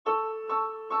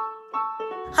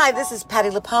Hi, this is Patty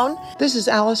Lapone. This is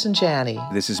Allison Janney.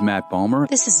 This is Matt Balmer.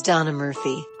 This is Donna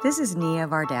Murphy. This is Nia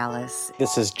Vardalis.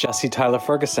 This is Jesse Tyler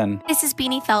Ferguson. This is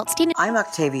Beanie Feldstein. I'm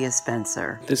Octavia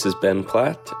Spencer. This is Ben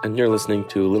Platt, and you're listening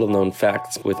to Little Known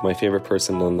Facts with my favorite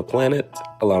person on the planet,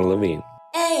 Alana Levine.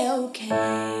 A-OK.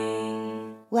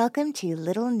 Welcome to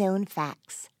Little Known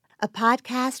Facts, a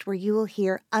podcast where you will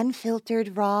hear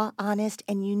unfiltered, raw, honest,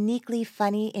 and uniquely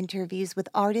funny interviews with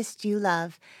artists you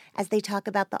love as they talk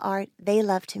about the art they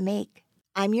love to make.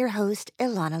 I'm your host,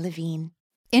 Ilana Levine.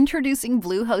 Introducing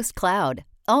Bluehost Cloud,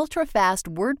 ultra-fast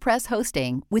WordPress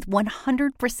hosting with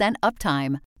 100%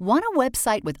 uptime. Want a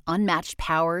website with unmatched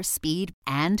power, speed,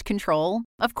 and control?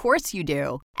 Of course you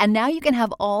do. And now you can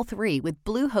have all three with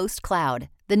Bluehost Cloud,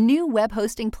 the new web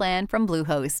hosting plan from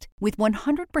Bluehost. With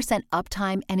 100%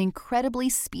 uptime and incredibly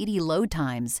speedy load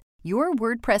times, your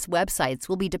WordPress websites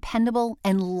will be dependable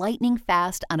and lightning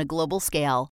fast on a global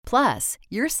scale. Plus,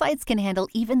 your sites can handle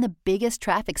even the biggest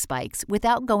traffic spikes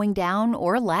without going down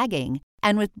or lagging.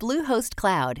 And with Bluehost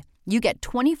Cloud, you get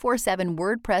 24/7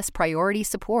 WordPress priority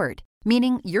support,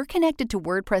 meaning you're connected to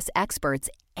WordPress experts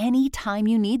anytime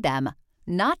you need them.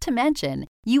 Not to mention,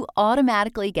 you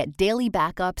automatically get daily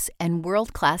backups and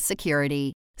world-class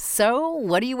security. So,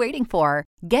 what are you waiting for?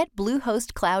 Get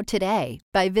Bluehost Cloud today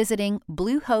by visiting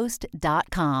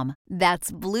Bluehost.com.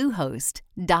 That's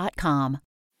Bluehost.com.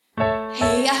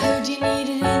 Hey, I heard you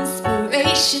needed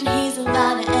inspiration. Here's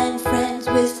Alana and friends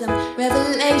with some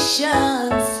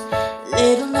revelations.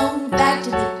 Little known fact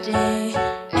of the day.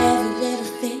 Every little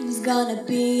thing's gonna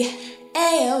be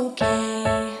A-OK.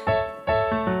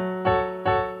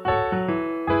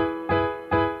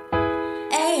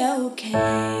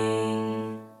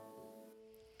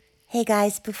 Hey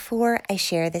guys, before I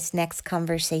share this next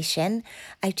conversation,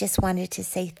 I just wanted to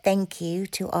say thank you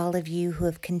to all of you who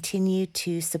have continued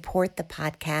to support the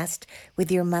podcast with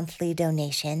your monthly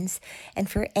donations. And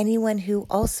for anyone who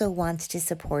also wants to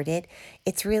support it,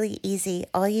 it's really easy.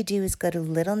 All you do is go to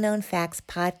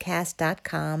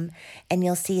littleknownfactspodcast.com and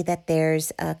you'll see that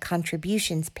there's a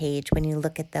contributions page when you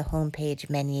look at the homepage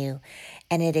menu,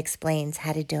 and it explains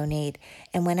how to donate.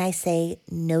 And when I say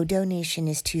no donation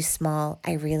is too small,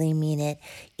 I really mean it.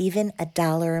 Even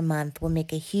 $1 a month will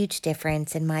make a huge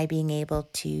difference in my being able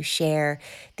to share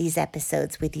these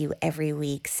episodes with you every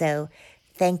week. So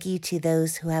thank you to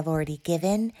those who have already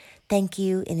given. Thank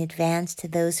you in advance to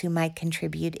those who might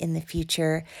contribute in the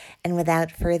future. And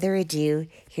without further ado,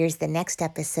 here's the next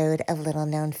episode of Little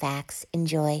Known Facts.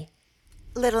 Enjoy.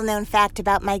 Little known fact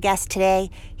about my guest today,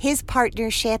 his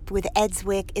partnership with Ed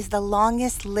Zwick is the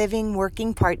longest living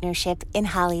working partnership in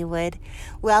Hollywood.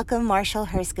 Welcome Marshall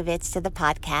Herskovitz to the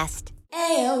podcast.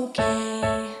 A-OK.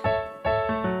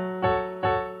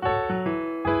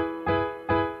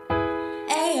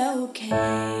 A-OK.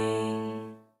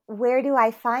 Where do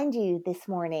I find you this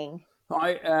morning?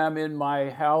 I am in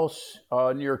my house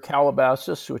near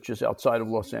Calabasas, which is outside of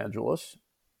Los Angeles.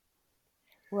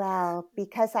 Well,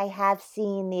 because I have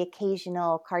seen the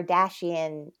occasional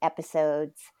Kardashian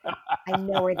episodes, I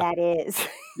know where that is.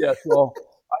 Yes, well,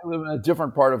 I live in a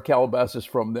different part of Calabasas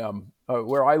from them.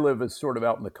 Where I live is sort of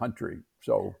out in the country.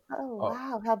 So, oh,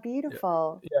 wow, how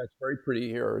beautiful. Yeah, it's very pretty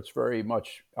here. It's very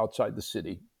much outside the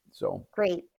city. So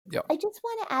great. Yeah. I just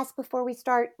want to ask before we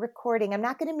start recording, I'm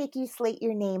not going to make you slate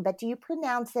your name, but do you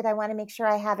pronounce it? I want to make sure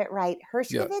I have it right.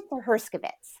 Herskovitz or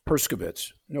Herskovitz?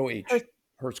 Herskovitz. No H.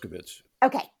 Herskovitz.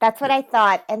 Okay, that's what I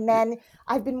thought. And then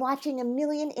I've been watching a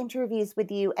million interviews with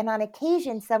you, and on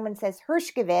occasion someone says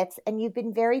Herskovitz, and you've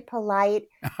been very polite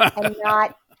and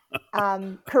not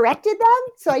corrected them.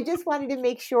 So I just wanted to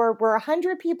make sure we're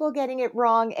 100 people getting it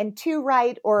wrong and 2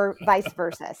 right, or vice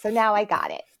versa. So now I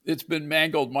got it. It's been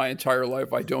mangled my entire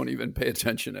life. I don't even pay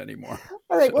attention anymore.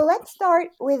 All right. Well, let's start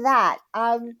with that.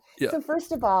 So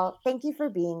first of all, thank you for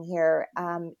being here.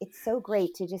 It's so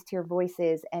great to just hear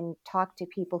voices and talk to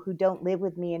people who don't live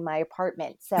with me in my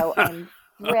apartment. So I'm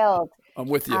thrilled. I'm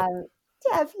with you.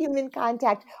 To have human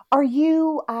contact. Are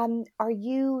you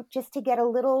just to get a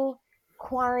little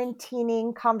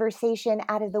quarantining conversation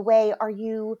out of the way? Are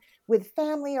you with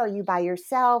family? Are you by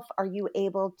yourself? Are you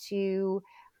able to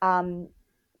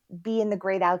be in the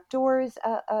great outdoors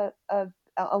a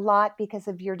lot because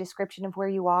of your description of where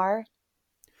you are?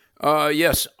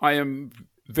 Yes, I am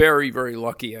very, very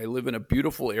lucky. I live in a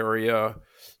beautiful area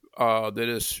that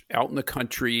is out in the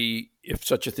country, if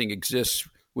such a thing exists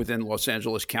within Los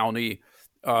Angeles County.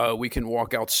 We can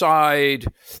walk outside.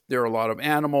 There are a lot of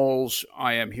animals.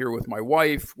 I am here with my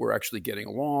wife. We're actually getting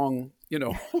along,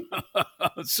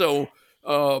 So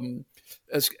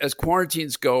as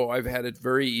quarantines go, I've had it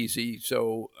very easy.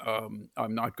 So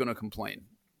I'm not going to complain.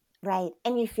 Right.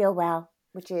 And you feel well,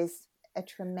 which is a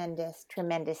tremendous,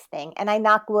 tremendous thing. And I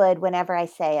knock wood whenever I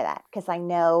say that, because I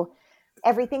know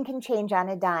everything can change on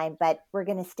a dime, but we're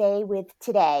going to stay with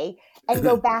today and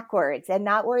go backwards and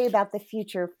not worry about the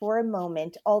future for a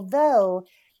moment. Although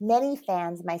many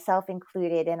fans, myself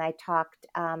included, and I talked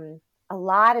a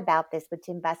lot about this with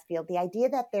Tim Busfield, the idea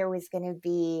that there was going to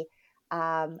be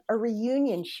a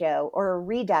reunion show or a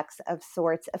redux of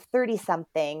sorts of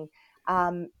 30-something.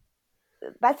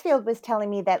 Busfield was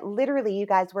telling me that literally you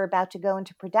guys were about to go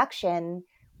into production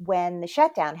when the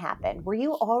shutdown happened. Were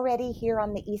you already here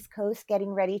on the East Coast getting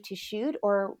ready to shoot,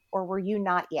 or were you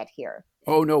not yet here?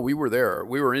 Oh, no, we were there.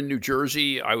 We were in New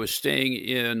Jersey. I was staying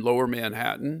in Lower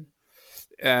Manhattan.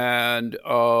 And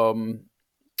I'm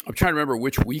trying to remember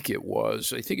which week it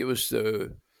was. I think it was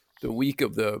the week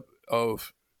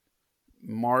of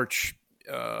March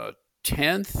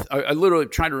 10th. I literally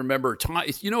trying to remember time.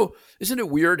 Isn't it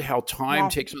weird how time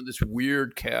takes on this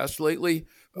weird cast lately?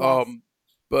 Yes.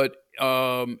 But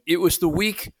it was the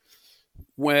week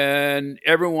when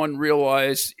everyone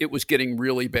realized it was getting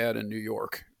really bad in New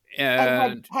York.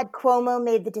 And had Cuomo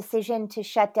made the decision to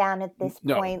shut down at this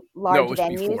point large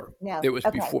venues? Before. No, it was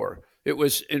before. It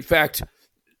was, in fact,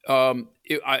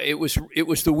 it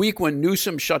was the week when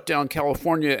Newsom shut down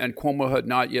California and Cuomo had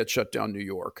not yet shut down New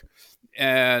York.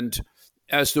 And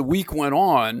as the week went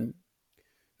on,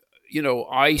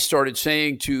 I started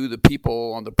saying to the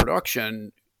people on the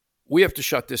production, we have to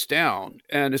shut this down.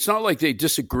 And it's not like they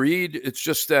disagreed. It's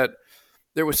just that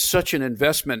there was such an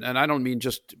investment, and I don't mean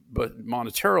just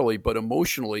monetarily, but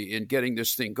emotionally in getting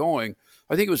this thing going.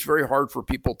 I think it was very hard for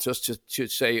people just to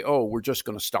say, oh, we're just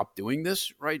going to stop doing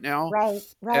this right now. Right.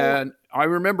 And I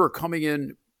remember coming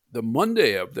in the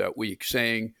Monday of that week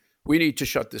saying, we need to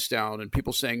shut this down. And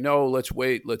people saying, no, let's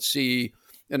wait, let's see.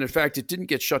 And in fact, it didn't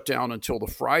get shut down until the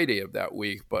Friday of that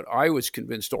week. But I was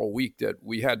convinced all week that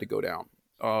we had to go down.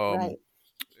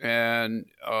 And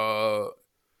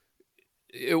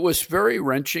it was very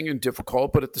wrenching and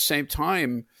difficult. But at the same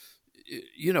time,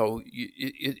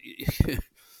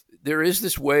 there is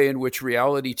this way in which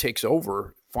reality takes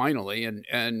over finally,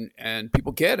 and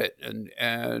people get it.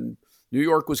 And New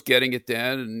York was getting it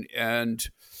then. And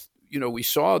we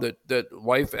saw that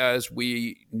life as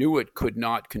we knew it could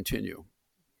not continue.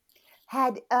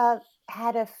 Had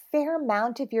a fair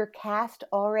amount of your cast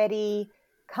already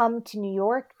come to New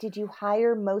York? Did you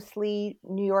hire mostly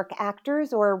New York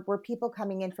actors, or were people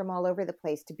coming in from all over the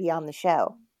place to be on the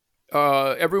show?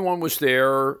 Everyone was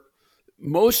there.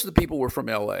 Most of the people were from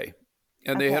LA,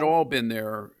 and they had all been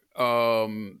there.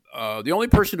 The only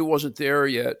person who wasn't there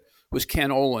yet was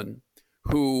Ken Olin,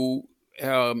 who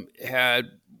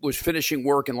was finishing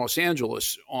work in Los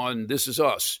Angeles on This Is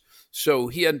Us. So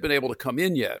he hadn't been able to come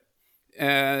in yet.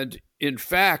 And in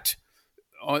fact,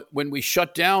 when we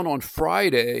shut down on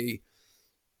Friday,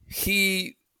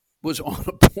 he was on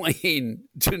a plane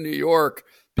to New York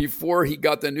before he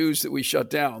got the news that we shut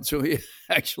down. So he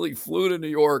actually flew to New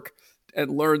York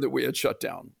and learned that we had shut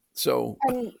down. So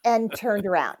and turned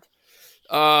around.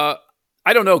 I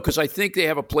don't know, because I think they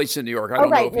have a place in New York. I don't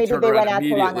know if maybe he turned they around went out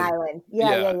to Long immediately. Island.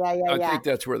 Yeah. I think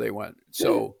that's where they went.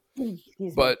 So, Excuse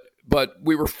me. but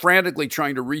we were frantically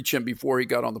trying to reach him before he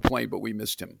got on the plane, but we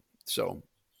missed him. So,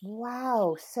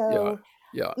 wow. So,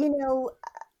 yeah.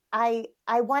 I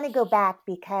want to go back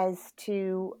because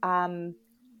to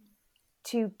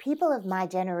people of my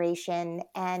generation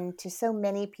and to so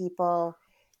many people,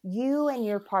 you and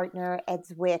your partner, Ed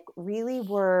Zwick, really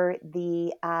were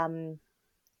the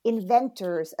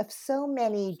inventors of so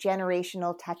many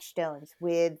generational touchstones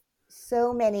with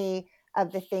so many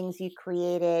of the things you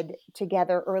created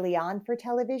together early on for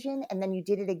television. And then you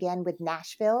did it again with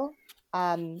Nashville,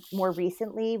 more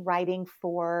recently, writing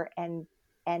for and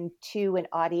to an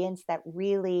audience that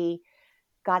really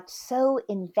got so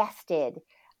invested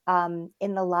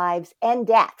in the lives and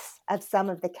deaths of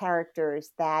some of the characters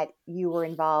that you were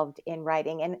involved in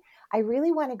writing. And I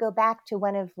really want to go back to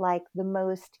one of the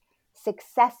most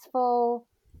successful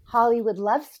Hollywood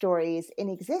love stories in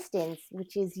existence,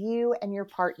 which is you and your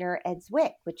partner, Ed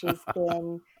Zwick, which has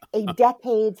been a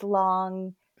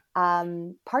decades-long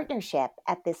partnership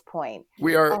at this point.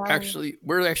 We're actually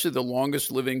the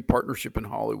longest living partnership in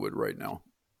Hollywood right now.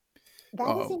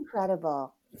 That is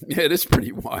incredible. Yeah, it is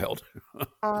pretty wild.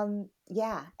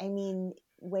 Yeah. I mean,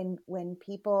 when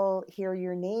people hear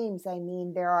your names, I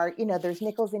mean, there are, there's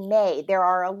Nichols and May. There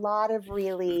are a lot of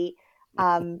really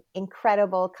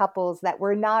incredible couples that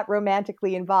were not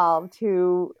romantically involved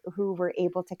who were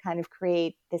able to kind of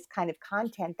create this kind of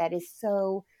content that is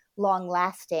so long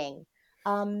lasting.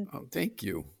 Thank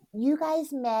you. You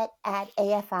guys met at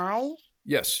AFI?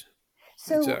 Yes,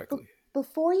 So exactly.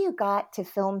 Before you got to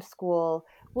film school,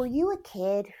 were you a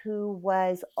kid who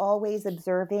was always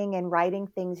observing and writing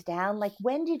things down? Like,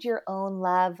 when did your own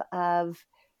love of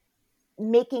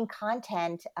making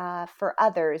content for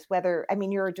others, whether, I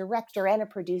mean, you're a director and a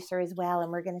producer as well,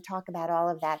 and we're going to talk about all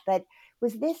of that, but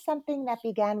was this something that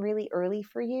began really early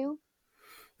for you?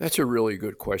 That's a really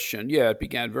good question. Yeah, it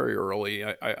began very early.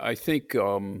 I think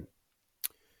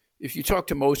if you talk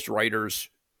to most writers,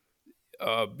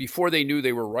 before they knew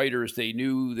they were writers, they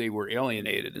knew they were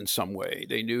alienated in some way.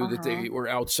 They knew that Uh-huh. they were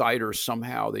outsiders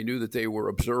somehow. They knew that they were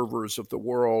observers of the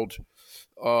world.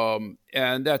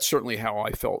 And that's certainly how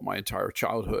I felt my entire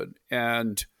childhood.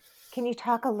 And Can you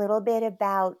talk a little bit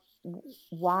about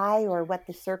why or what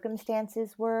the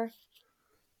circumstances were?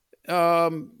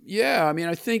 yeah, I mean,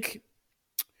 I think,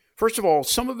 first of all,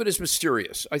 some of it is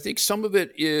mysterious. I think some of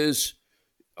it is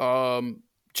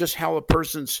just how a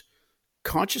person's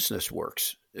consciousness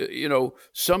works.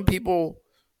 Some people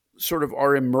sort of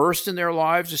are immersed in their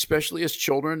lives, especially as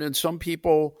children, and some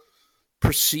people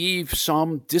perceive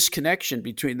some disconnection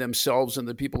between themselves and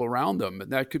the people around them.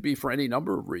 And that could be for any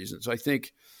number of reasons. I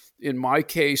think in my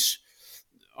case,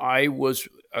 I was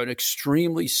an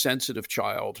extremely sensitive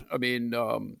child. I mean,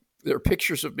 there are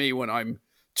pictures of me when I'm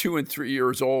 2 and 3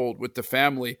 years old with the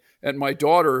family. And my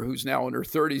daughter, who's now in her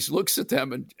 30s, looks at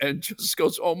them and just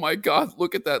goes, "Oh my God,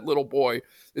 look at that little boy."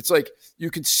 It's like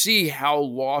you can see how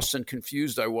lost and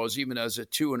confused I was, even as a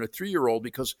 2 and a 3-year-old,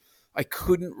 because I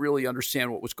couldn't really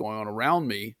understand what was going on around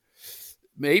me.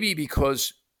 Maybe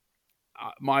because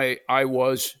I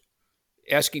was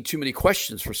asking too many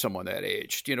questions for someone that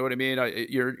age. Do you know what I mean?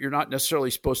 You're not necessarily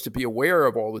supposed to be aware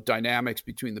of all the dynamics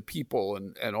between the people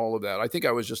and all of that. I think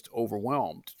I was just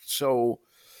overwhelmed. So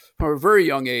from a very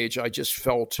young age, I just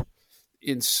felt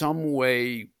in some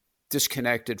way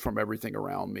disconnected from everything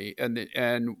around me.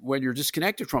 And when you're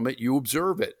disconnected from it, you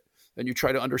observe it and you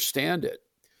try to understand it.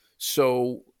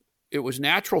 So it was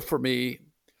natural for me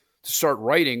to start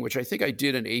writing, which I think I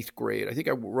did in 8th grade. I think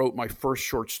I wrote my first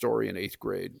short story in 8th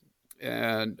grade.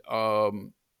 And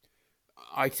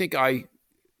I think I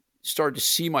started to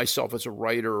see myself as a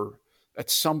writer at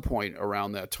some point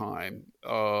around that time.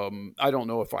 I don't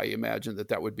know if I imagined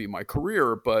that would be my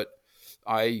career, but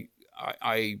I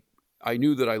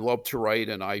knew that I loved to write,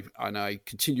 and I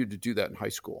continued to do that in high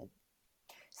school.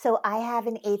 So I have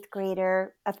an eighth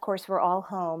grader. Of course, we're all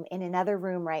home in another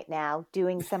room right now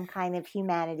doing some kind of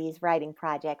humanities writing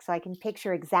project. So I can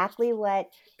picture exactly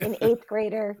what an eighth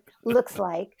grader looks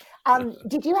like.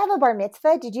 Did you have a bar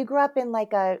mitzvah? Did you grow up in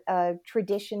like a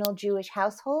traditional Jewish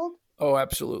household? Oh,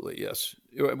 absolutely, yes.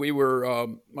 We were.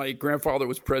 My grandfather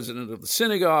was president of the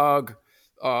synagogue.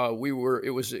 We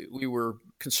were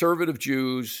conservative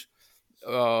Jews.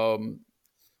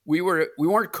 We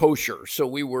weren't kosher, so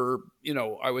we were,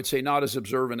 I would say not as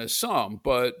observant as some,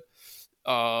 but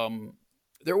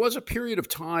there was a period of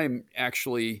time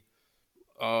actually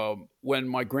when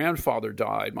my grandfather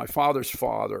died, my father's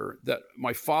father, that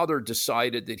my father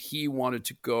decided that he wanted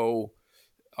to go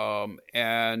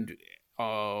and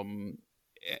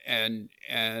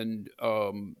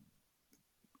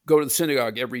go to the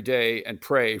synagogue every day and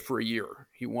pray for a year.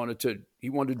 He wanted to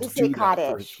Say do that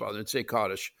for his Kaddish. father and say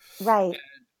Kaddish. Right.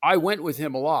 I went with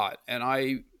him a lot, and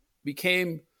I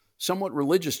became somewhat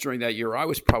religious during that year. I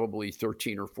was probably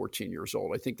 13 or 14 years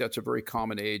old. I think that's a very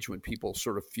common age when people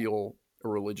sort of feel a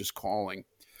religious calling.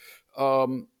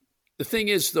 The thing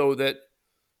is, though, that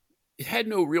it had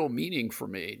no real meaning for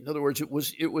me. In other words, it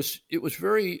was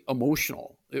very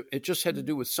emotional. It just had to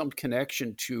do with some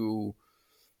connection to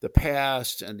the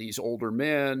past and these older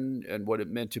men and what it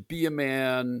meant to be a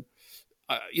man.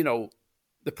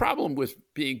 The problem with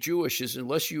being Jewish is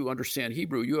unless you understand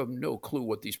Hebrew, you have no clue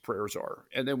what these prayers are.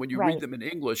 And then when you read Right. them in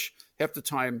English, half the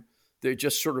time they're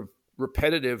just sort of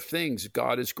repetitive things.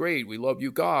 God is great. We love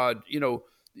you, God. You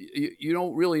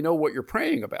don't really know what you're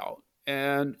praying about.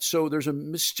 And so there's a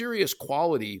mysterious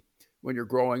quality when you're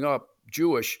growing up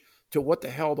Jewish to what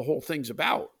the hell the whole thing's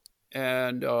about.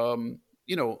 And,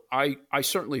 I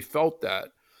certainly felt that.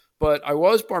 But I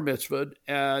was bar mitzvahed,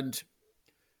 and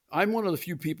I'm one of the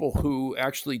few people who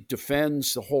actually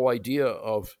defends the whole idea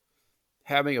of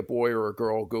having a boy or a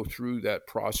girl go through that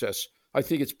process. I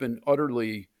think it's been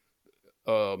utterly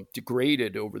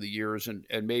degraded over the years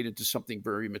and made into something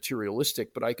very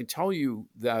materialistic. But I can tell you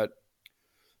that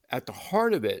at the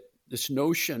heart of it, this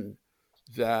notion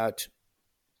that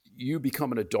you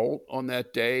become an adult on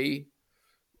that day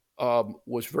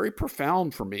was very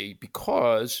profound for me,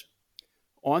 because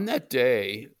on that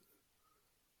day,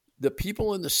 the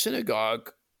people in the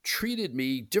synagogue treated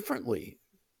me differently.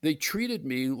 They treated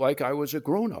me like I was a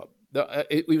grown-up.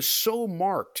 It was so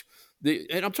marked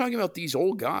And I'm talking about these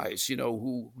old guys,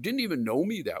 who didn't even know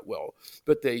me that well,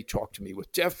 but they talked to me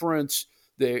with deference.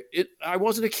 I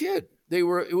wasn't a kid. It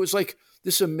was like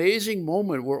this amazing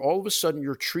moment where all of a sudden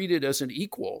you're treated as an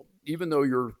equal, even though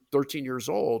you're 13 years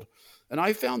old. And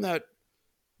I found that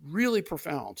really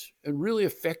profound and really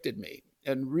affected me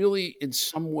and really in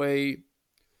some way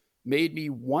made me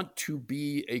want to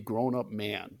be a grown-up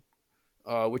man,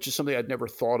 which is something I'd never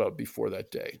thought of before that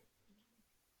day.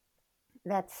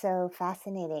 That's so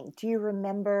fascinating. Do you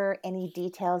remember any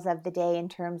details of the day in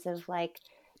terms of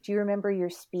do you remember your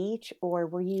speech, or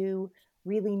were you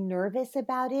really nervous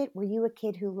about it? Were you a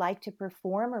kid who liked to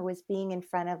perform, or was being in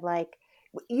front of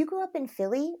you grew up in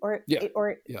Philly Yeah.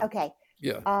 Okay.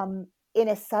 Yeah. In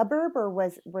a suburb, or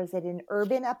was it an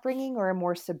urban upbringing or a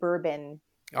more suburban?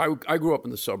 I grew up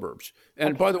in the suburbs.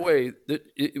 And by the way,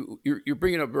 you're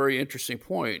bringing up a very interesting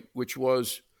point, which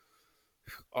was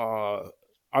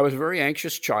I was a very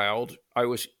anxious child. I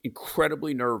was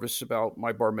incredibly nervous about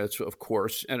my bar mitzvah, of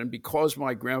course. And because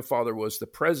my grandfather was the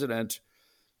president,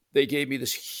 they gave me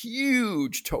this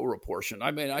huge Torah portion.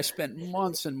 I mean, I spent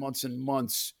months and months and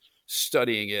months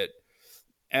studying it.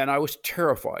 And I was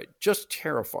terrified, just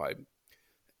terrified.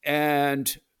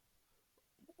 And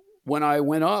when I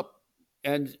went up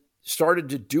and started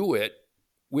to do it,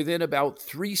 within about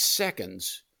 3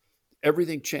 seconds,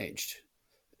 everything changed.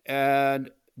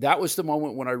 And that was the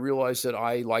moment when I realized that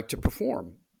I like to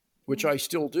perform, which I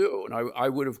still do. And I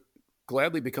would have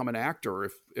gladly become an actor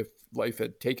if life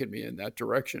had taken me in that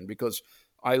direction, because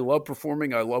I love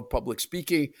performing. I love public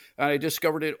speaking. And I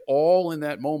discovered it all in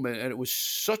that moment. And it was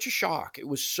such a shock. It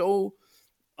was so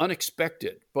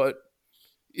unexpected. But,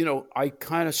 I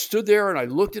kind of stood there and I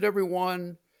looked at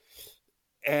everyone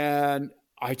and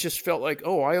I just felt like,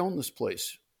 oh, I own this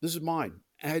place. This is mine.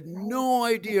 I had no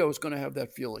idea I was going to have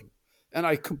that feeling. And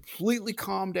I completely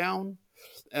calmed down,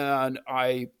 and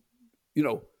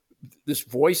this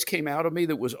voice came out of me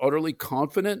that was utterly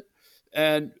confident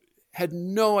and had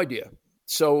no idea.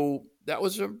 So that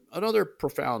was another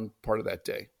profound part of that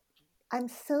day. I'm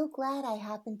so glad I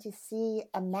happened to see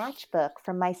a matchbook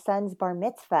from my son's bar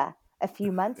mitzvah a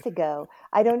few months ago.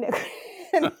 I don't know.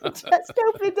 Just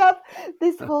opened up.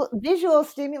 This whole visual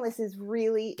stimulus is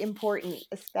really important,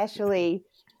 especially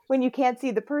when you can't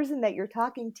see the person that you're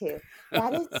talking to.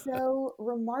 That is so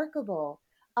remarkable.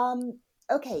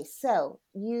 Okay, so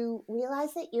you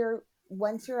realize that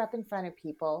once you're up in front of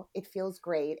people, it feels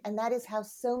great. And that is how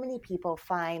so many people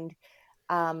find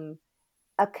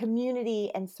a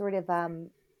community and sort of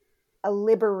a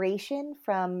liberation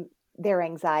from their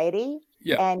anxiety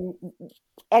and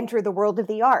enter the world of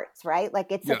the arts, right?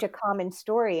 Like it's such a common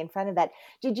story in front of that.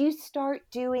 Did you start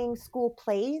doing school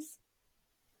plays?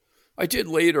 I did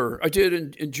later. I did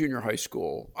in junior high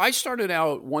school. I started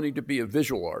out wanting to be a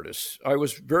visual artist. I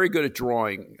was very good at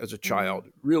drawing as a child,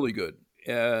 really good,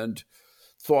 and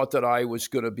thought that I was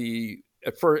going to be,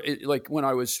 at first, like when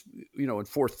I was, in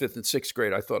fourth, fifth, and sixth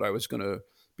grade, I thought I was going to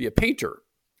be a painter.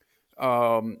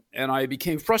 And I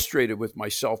became frustrated with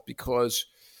myself because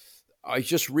I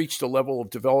just reached a level of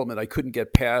development I couldn't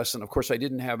get past. And of course, I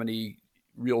didn't have any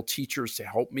real teachers to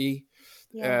help me.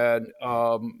 Yeah.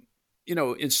 And,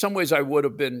 in some ways I would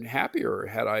have been happier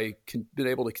had I been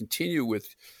able to continue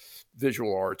with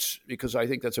visual arts, because I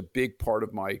think that's a big part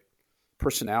of my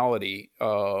personality.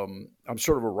 I'm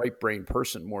sort of a right brain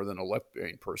person more than a left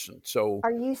brain person. So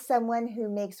are you someone who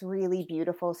makes really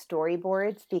beautiful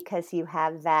storyboards because you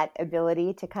have that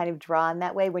ability to kind of draw in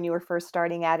that way when you were first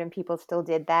starting out and people still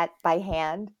did that by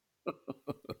hand?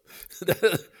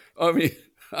 I mean,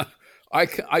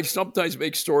 I sometimes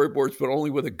make storyboards, but only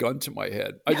with a gun to my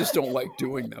head. I just don't like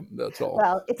doing them. That's all.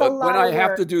 Well, it's but a lot when I of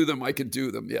have work. to do them, I can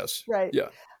do them. Yes. Right. Yeah.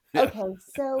 Okay.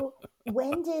 So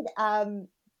when did,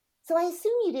 so I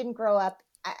assume you didn't grow up.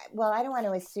 Well, I don't want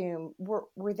to assume.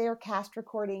 Were there cast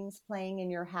recordings playing in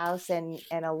your house and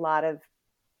a lot of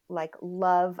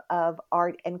love of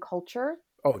art and culture?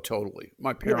 Oh, totally.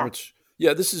 My parents.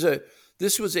 Yeah.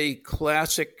 This was a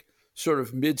classic sort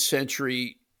of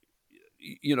mid-century,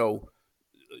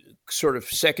 sort of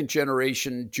second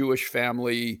generation Jewish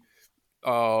family.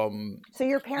 So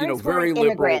your parents were very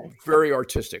immigrants. Liberal, very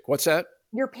artistic. What's that?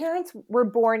 Your parents were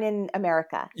born in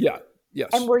America. Yeah. Yes.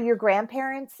 And were your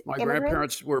grandparents My immigrants?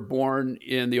 grandparents were born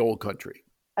in the old country.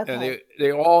 Okay. And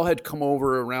they all had come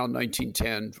over around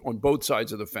 1910 on both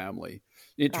sides of the family,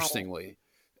 interestingly.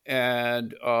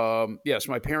 And yes,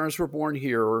 my parents were born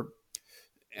here.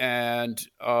 And,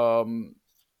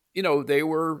 they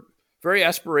were very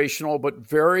aspirational, but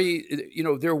very,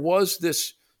 there was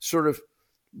this sort of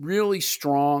really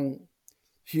strong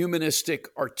humanistic,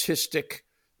 artistic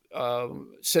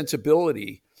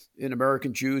sensibility in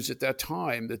American Jews at that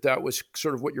time, that was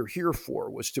sort of what you're here for,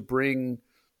 was to bring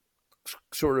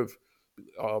sort of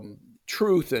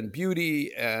truth and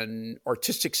beauty and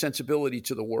artistic sensibility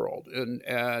to the world. And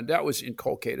that was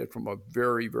inculcated from a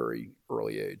very, very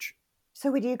early age.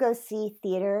 So would you go see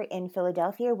theater in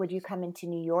Philadelphia? Would you come into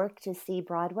New York to see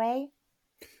Broadway?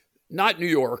 Not New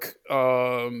York,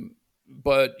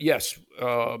 but yes.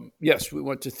 Yes, we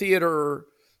went to theater.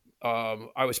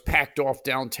 I was packed off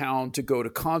downtown to go to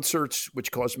concerts,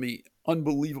 which caused me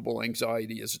unbelievable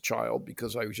anxiety as a child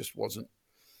because I just wasn't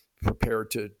prepared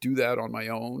to do that on my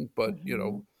own. But,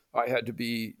 I had to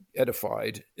be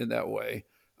edified in that way.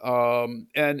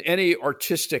 And any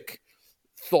artistic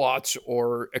thoughts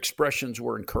or expressions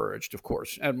were encouraged, of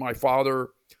course. And my father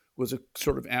was a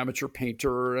sort of amateur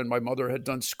painter, and my mother had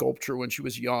done sculpture when she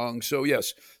was young. So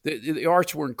yes, the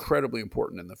arts were incredibly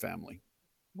important in the family.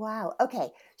 Wow. Okay.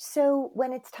 So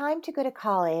when it's time to go to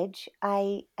college,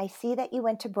 I see that you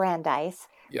went to Brandeis.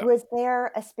 Yeah. Was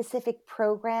there a specific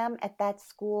program at that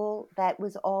school that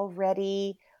was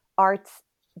already arts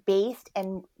based?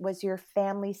 And was your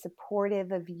family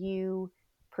supportive of you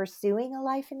pursuing a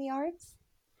life in the arts?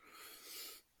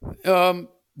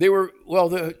 They were,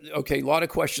 a lot of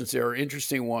questions there,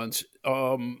 interesting ones.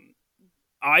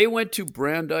 I went to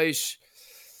Brandeis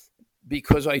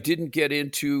because I didn't get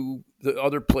into the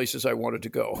other places I wanted to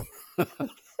go.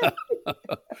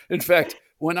 In fact,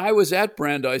 when I was at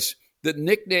Brandeis, the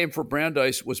nickname for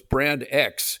Brandeis was Brand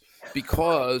X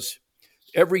because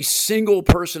every single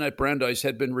person at Brandeis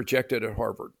had been rejected at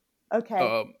Harvard.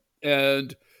 Okay.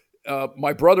 And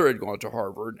my brother had gone to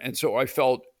Harvard, and so I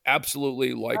felt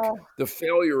absolutely like the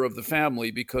failure of the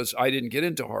family because I didn't get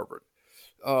into Harvard.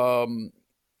 And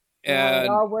it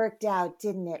all worked out,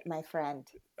 didn't it, my friend?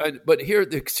 But here,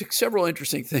 there's several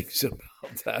interesting things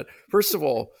about that. First of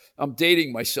all, I'm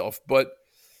dating myself, but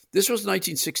this was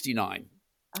 1969.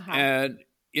 Uh-huh. And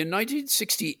in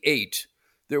 1968,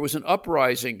 there was an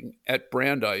uprising at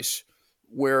Brandeis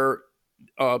where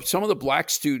some of the black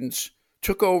students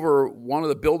took over one of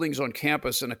the buildings on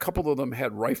campus, and a couple of them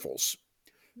had rifles.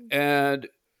 And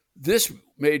this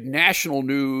made national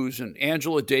news, and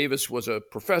Angela Davis was a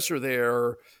professor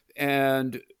there,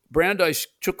 and Brandeis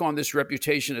took on this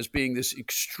reputation as being this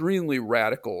extremely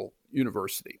radical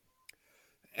university.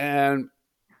 And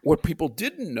what people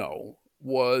didn't know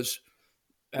was,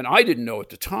 and I didn't know at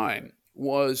the time,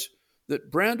 was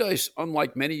that Brandeis,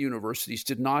 unlike many universities,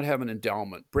 did not have an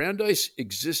endowment. Brandeis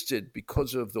existed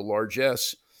because of the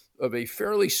largesse of a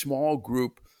fairly small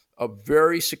group of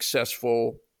very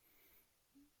successful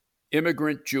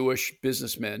immigrant Jewish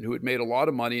businessmen who had made a lot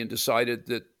of money and decided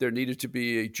that there needed to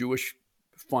be a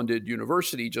Jewish-funded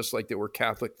university, just like there were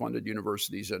Catholic-funded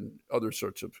universities and other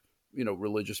sorts of,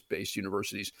 religious-based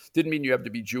universities. Didn't mean you have to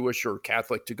be Jewish or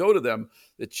Catholic to go to them.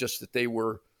 It's just that they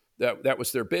were that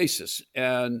was their basis.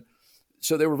 And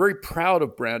so they were very proud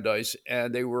of Brandeis,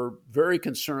 and they were very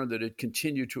concerned that it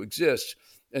continued to exist.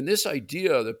 And this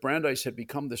idea that Brandeis had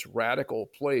become this radical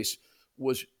place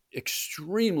was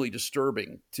extremely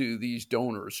disturbing to these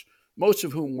donors, most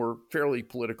of whom were fairly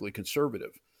politically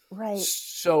conservative. Right.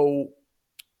 So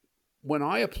when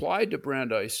I applied to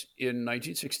Brandeis in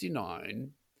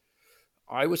 1969,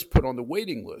 I was put on the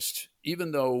waiting list,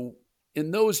 even though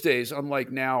in those days,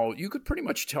 unlike now, you could pretty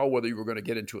much tell whether you were going to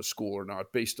get into a school or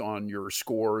not based on your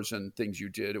scores and things you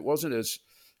did. It wasn't as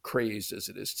crazed as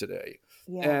it is today.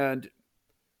 Yeah. And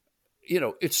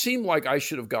it seemed like I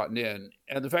should have gotten in.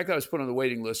 And the fact that I was put on the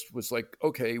waiting list was like,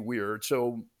 okay, weird.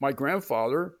 So my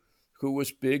grandfather, who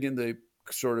was big in the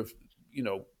sort of,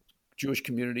 Jewish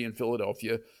community in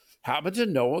Philadelphia, happened to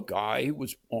know a guy who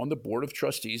was on the board of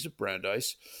trustees of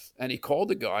Brandeis. And he called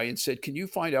the guy and said, can you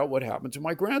find out what happened to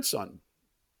my grandson?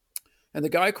 And the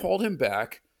guy called him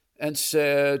back and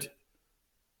said,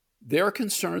 they're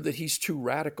concerned that he's too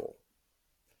radical.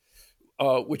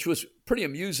 Which was pretty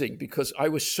amusing because I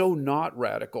was so not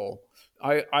radical.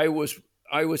 I was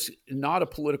not a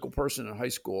political person in high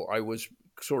school. I was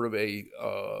sort of a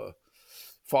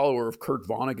follower of Kurt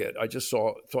Vonnegut. I just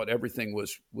thought everything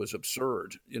was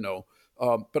absurd,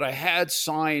 But I had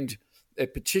signed a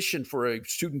petition for a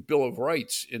student bill of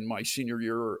rights in my senior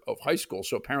year of high school.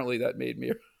 So apparently that made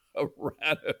me a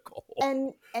radical.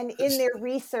 And in their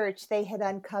research, they had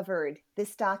uncovered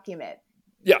this document.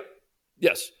 Yeah.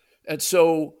 Yes. And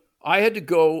so I had to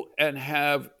go and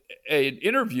have an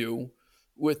interview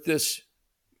with this,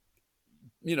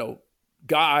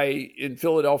 guy in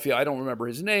Philadelphia. I don't remember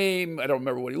his name. I don't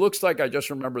remember what he looks like. I just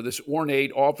remember this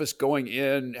ornate office, going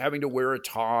in, having to wear a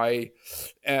tie,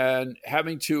 and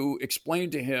having to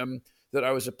explain to him that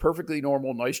I was a perfectly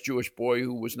normal, nice Jewish boy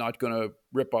who was not going to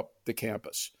rip up the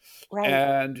campus. Right.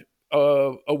 And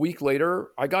a week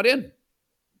later, I got in.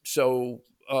 So,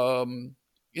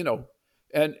 you know,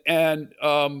 and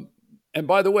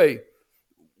by the way,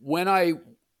 when I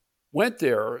went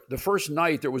there, the first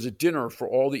night there was a dinner for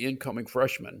all the incoming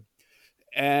freshmen,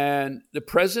 and the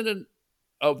president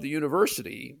of the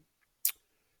university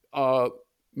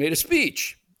made a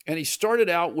speech, and he started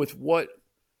out with what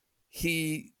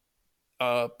he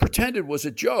pretended was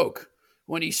a joke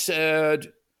when he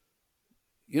said,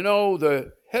 you know,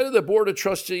 the head of the board of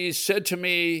trustees said to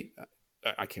me,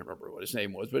 I can't remember what his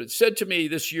name was, but it said to me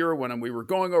this year when we were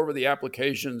going over the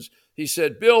applications, he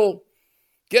said, Bill,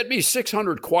 get me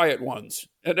 600 quiet ones.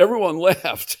 And everyone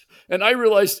laughed. And I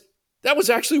realized that was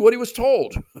actually what he was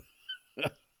told.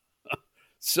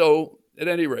 So at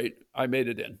any rate, I made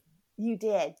it in. You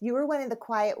did. You were one of the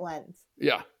quiet ones.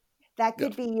 Yeah. That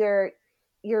could be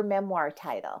your memoir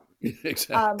title.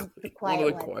 Exactly. One of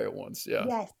the quiet ones. Yeah.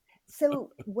 Yes. So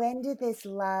when did this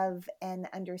love and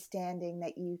understanding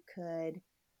that you could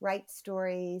write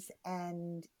stories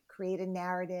and create a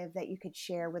narrative that you could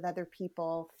share with other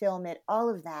people, film it,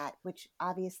 all of that, which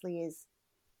obviously is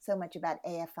so much about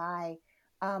AFI,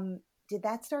 did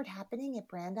that start happening at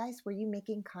Brandeis? Were you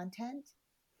making content?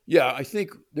 Yeah, I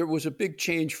think there was a big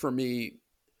change for me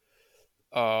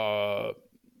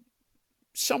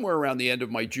somewhere around the end of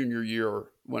my junior year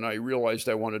when I realized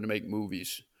I wanted to make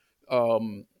movies.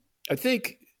 I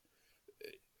think,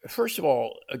 first of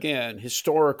all, again,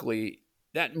 historically,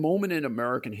 that moment in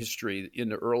American history in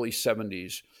the early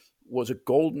 70s was a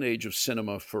golden age of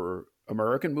cinema for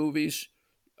American movies,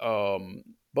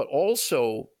 but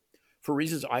also for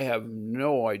reasons I have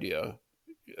no idea,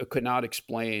 could not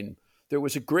explain. There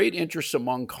was a great interest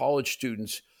among college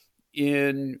students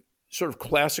in sort of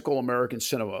classical American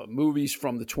cinema, movies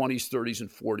from the 20s, 30s, and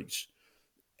 40s.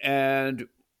 And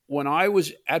when I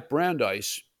was at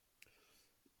Brandeis,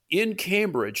 in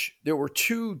Cambridge, there were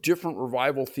 2 different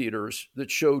revival theaters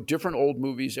that showed different old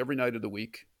movies every night of the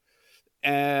week.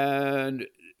 And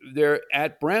there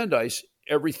at Brandeis,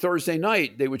 every Thursday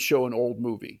night, they would show an old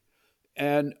movie.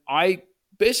 And I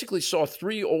basically saw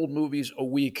 3 old movies a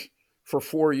week for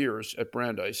 4 years at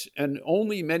Brandeis. And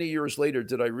only many years later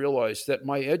did I realize that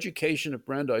my education at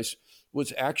Brandeis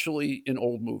was actually in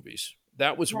old movies.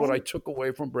 That was what I took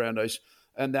away from Brandeis.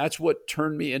 And that's what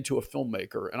turned me into a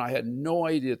filmmaker. And I had no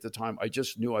idea at the time. I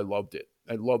just knew I loved it.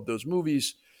 I loved those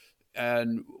movies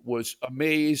and was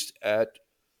amazed at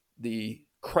the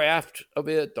craft of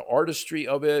it, the artistry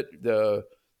of it,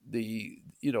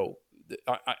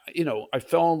 I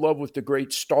fell in love with the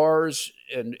great stars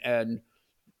and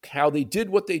how they did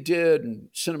what they did, and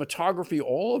cinematography,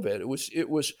 all of it.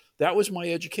 That was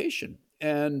my education.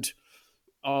 And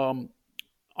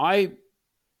I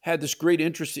had this great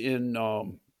interest in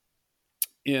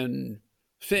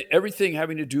everything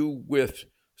having to do with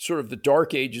sort of the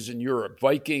Dark Ages in Europe,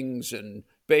 Vikings and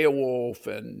Beowulf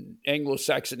and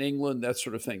Anglo-Saxon England, that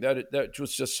sort of thing. That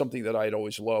was just something that I had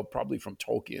always loved, probably from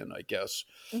Tolkien, I guess.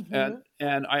 Mm-hmm.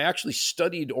 And I actually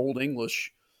studied Old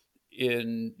English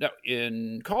in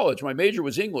college. My major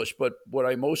was English, but what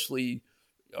I mostly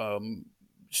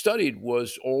studied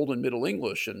was Old and Middle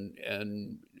English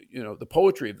and the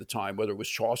poetry of the time, whether it was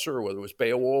Chaucer or whether it was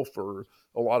Beowulf or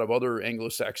a lot of other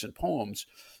Anglo-Saxon poems.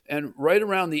 And right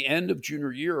around the end of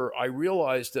junior year, I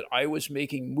realized that I was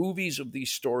making movies of these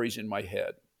stories in my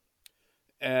head.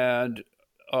 And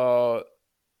that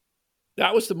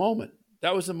was the moment.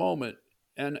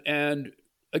 And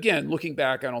again, looking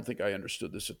back, I don't think I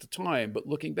understood this at the time, but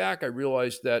looking back, I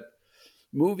realized that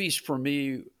movies for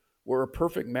me were a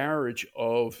perfect marriage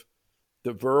of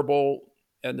the verbal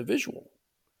and the visual.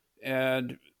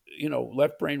 And,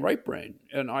 left brain, right brain.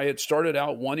 And I had started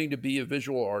out wanting to be a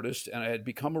visual artist, and I had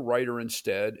become a writer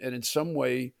instead. And in some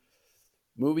way,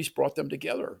 movies brought them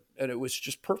together, and it was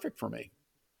just perfect for me.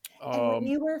 And when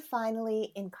you were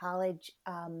finally in college,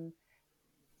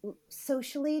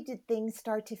 socially, did things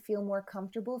start to feel more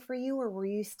comfortable for you, or were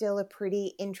you still a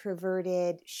pretty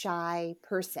introverted, shy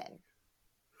person?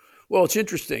 Well, it's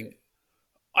interesting.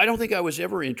 I don't think I was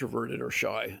ever introverted or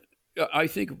shy. I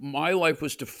think my life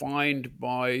was defined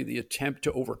by the attempt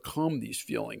to overcome these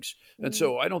feelings. Mm-hmm. And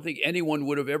so I don't think anyone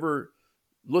would have ever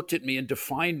looked at me and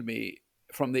defined me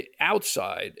from the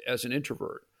outside as an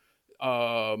introvert.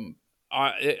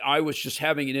 I was just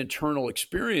having an internal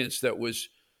experience that was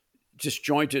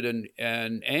disjointed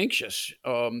and anxious,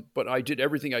 but I did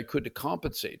everything I could to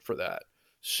compensate for that.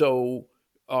 So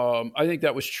I think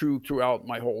that was true throughout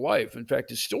my whole life. In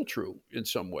fact, it's still true in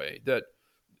some way that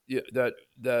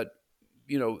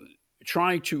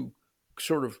trying to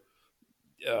sort of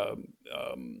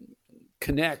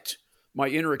connect my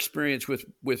inner experience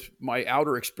with my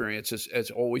outer experience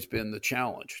has always been the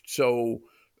challenge. So,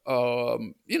 I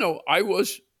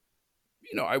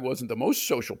wasn't the most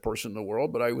social person in the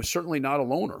world, but I was certainly not a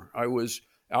loner. I was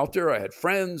out there. I had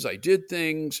friends. I did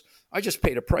things. I just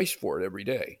paid a price for it every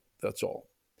day. That's all.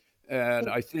 And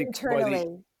I think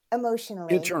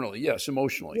emotionally, yes,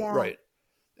 emotionally, yeah. right.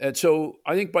 And so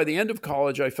I think by the end of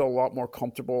college, I felt a lot more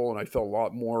comfortable and I felt a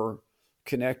lot more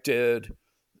connected.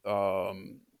 I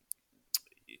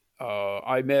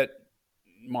met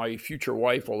my future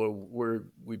wife, although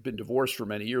we've been divorced for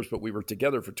many years, but we were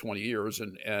together for 20 years,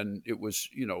 and it was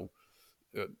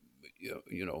uh,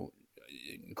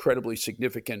 incredibly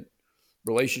significant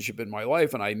relationship in my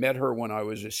life. And I met her when I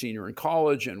was a senior in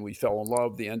college, and we fell in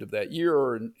love the end of that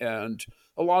year, and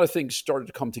a lot of things started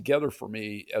to come together for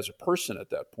me as a person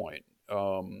at that point,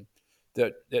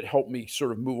 that helped me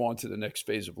sort of move on to the next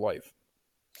phase of life.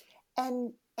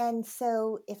 And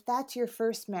so if that's your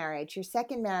first marriage, your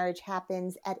second marriage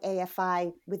happens at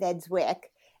AFI with Ed Zwick,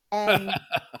 and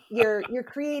your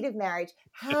creative marriage,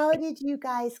 how did you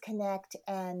guys connect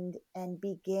and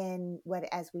begin what,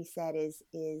 as we said,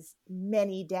 is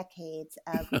many decades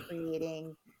of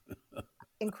creating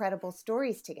incredible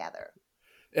stories together?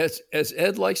 As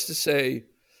Ed likes to say,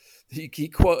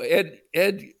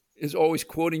 Ed is always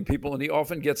quoting people, and he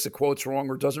often gets the quotes wrong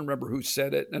or doesn't remember who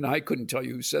said it. And I couldn't tell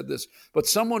you who said this, but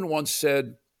someone once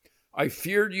said, "I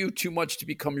feared you too much to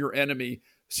become your enemy,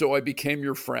 so I became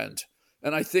your friend."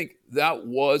 And I think that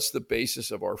was the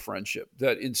basis of our friendship,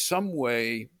 that in some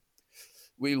way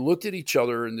we looked at each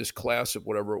other in this class of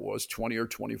whatever it was, 20 or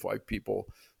 25 people,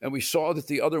 and we saw that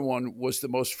the other one was the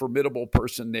most formidable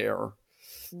person there.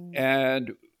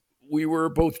 And we were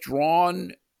both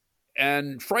drawn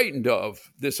and frightened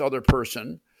of this other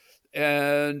person,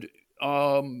 and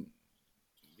didn't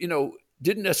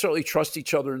necessarily trust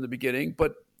each other in the beginning,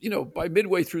 but by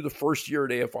midway through the first year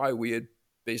at AFI, we had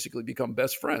basically become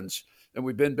best friends, and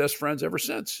we've been best friends ever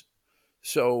since.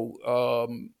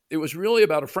 So it was really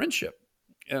about a friendship,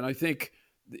 and I think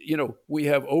we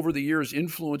have over the years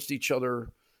influenced each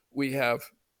other. We have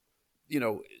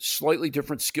slightly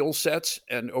different skill sets,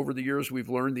 and over the years we've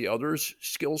learned the other's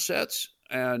skill sets.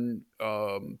 And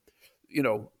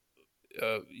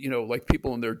like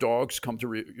people and their dogs come to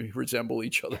resemble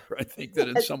each other. I think that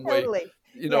in some totally.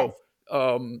 way,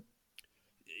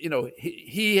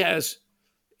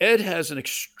 Ed has an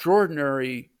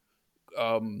extraordinary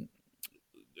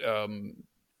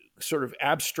sort of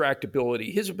abstract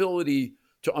ability. His ability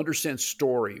to understand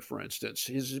story, for instance,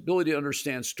 his ability to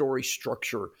understand story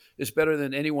structure is better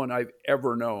than anyone I've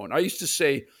ever known. I used to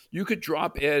say you could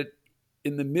drop Ed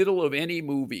in the middle of any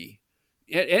movie,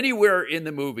 anywhere in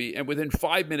the movie, and within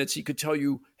 5 minutes, he could tell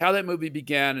you how that movie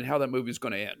began and how that movie is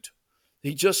going to end.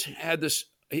 He just had this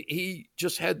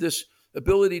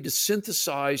ability to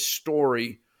synthesize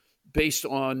story based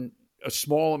on a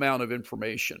small amount of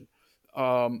information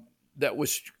that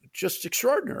was just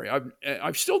extraordinary.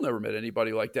 I've still never met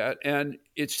anybody like that, and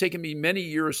it's taken me many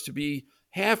years to be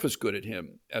half as good at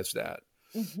him as that.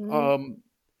 Mm-hmm.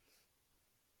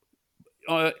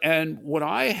 And what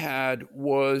I had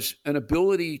was an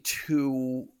ability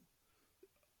to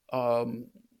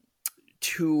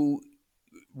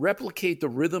replicate the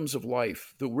rhythms of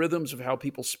life, the rhythms of how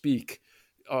people speak,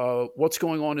 what's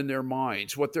going on in their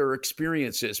minds, what their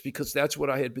experience is, because that's what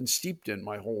I had been steeped in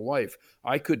my whole life.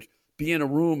 I could be in a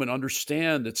room and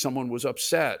understand that someone was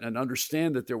upset and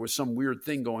understand that there was some weird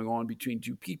thing going on between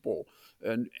two people,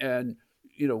 and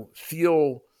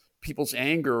feel people's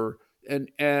anger.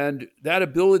 And that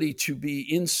ability to be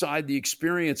inside the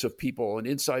experience of people and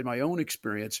inside my own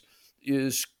experience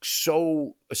is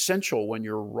so essential when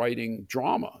you're writing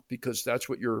drama, because that's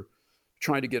what you're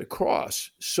trying to get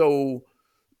across. So,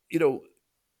 in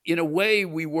a way,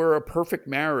 we were a perfect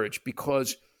marriage,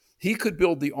 because he could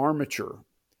build the armature,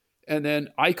 and then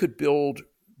I could build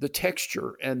the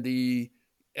texture and the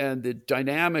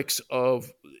dynamics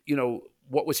of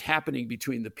what was happening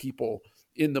between the people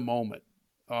in the moment.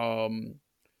 And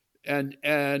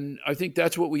I think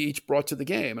that's what we each brought to the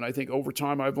game. And I think over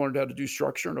time I've learned how to do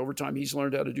structure, and over time he's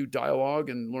learned how to do dialogue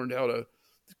and learned how to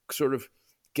sort of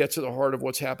get to the heart of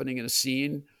what's happening in a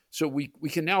scene. So we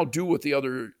can now do what the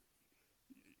other,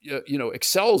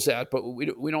 excels at, but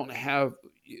we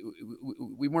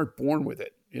weren't born with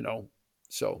it,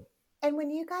 so. And when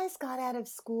you guys got out of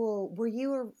school, were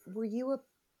you a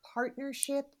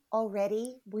partnership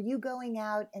already? Were you going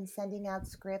out and sending out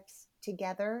scripts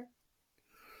together?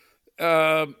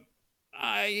 I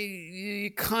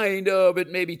kind of, it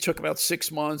maybe took about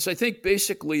 6 months. I think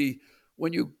basically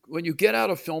when you get out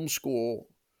of film school,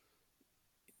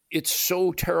 it's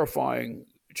so terrifying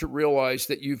to realize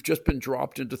that you've just been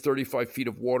dropped into 35 feet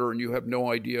of water and you have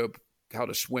no idea how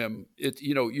to swim.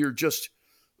 You're just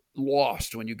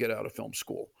lost when you get out of film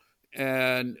school.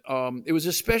 And it was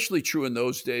especially true in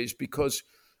those days because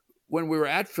when we were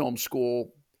at film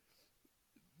school,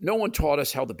 no one taught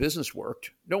us how the business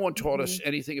worked. No one taught us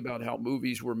anything about how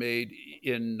movies were made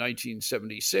in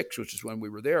 1976, which is when we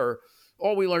were there.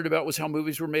 All we learned about was how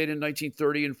movies were made in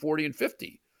 1930 and 40 and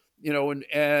 50,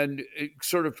 and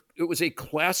it was a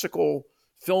classical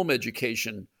film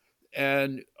education.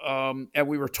 And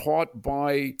we were taught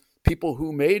by people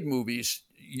who made movies,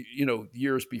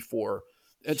 years before.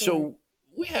 And so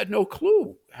we had no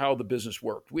clue how the business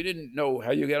worked. We didn't know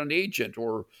how you got an agent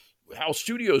or how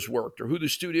studios worked or who the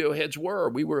studio heads were.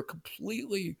 We were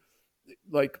completely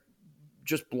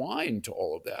just blind to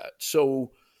all of that.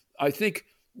 So I think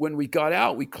when we got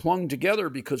out, we clung together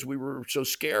because we were so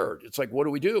scared. It's like, what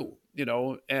do we do?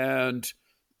 And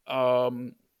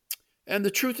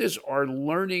the truth is our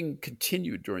learning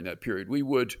continued during that period. We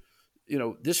would,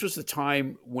 this was the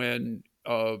time when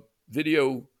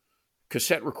video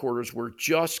cassette recorders were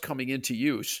just coming into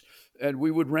use, and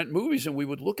we would rent movies and we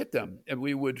would look at them and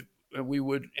we would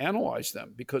analyze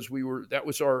them because we were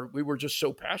just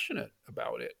so passionate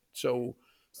about it. So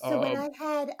when I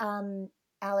had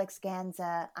Alex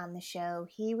Ganza on the show,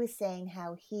 he was saying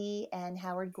how he and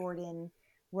Howard Gordon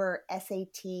were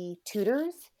SAT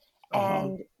tutors,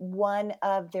 and one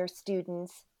of their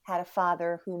students had a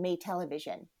father who made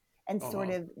television. And sort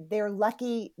of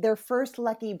their first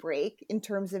lucky break in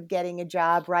terms of getting a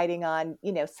job writing on,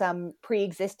 some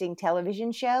pre-existing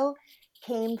television show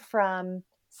came from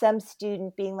some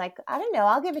student being like, I don't know,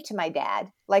 I'll give it to my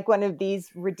dad. Like one of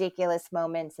these ridiculous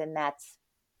moments. And that's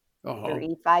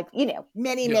 35,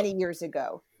 many years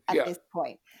ago at this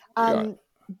point.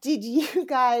 Did you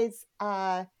guys,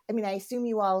 I assume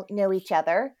you all know each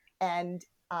other and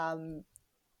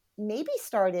maybe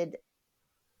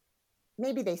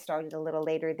they started a little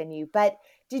later than you, but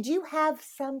did you have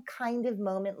some kind of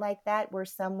moment like that where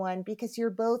someone, because you're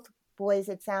both boys,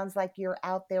 it sounds like you're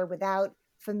out there without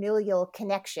familial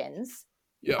connections.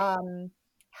 Yeah.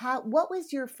 What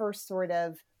was your first sort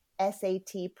of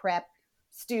SAT prep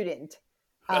student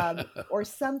or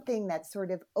something that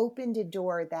sort of opened a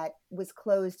door that was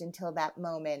closed until that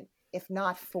moment, if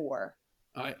not for?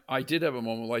 I did have a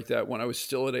moment like that when I was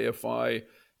still at AFI.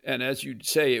 And as you'd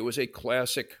say, it was a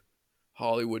classic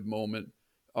Hollywood moment.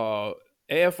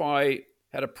 AFI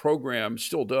had a program,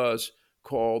 still does,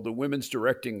 called the Women's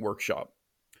Directing Workshop.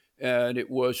 And it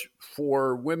was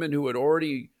for women who had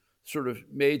already sort of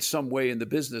made some way in the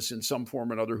business in some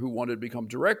form or another who wanted to become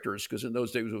directors, because in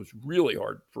those days it was really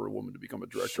hard for a woman to become a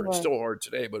director. Sure. It's still hard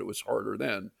today, but it was harder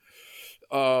then.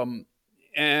 A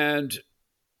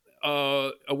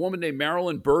woman named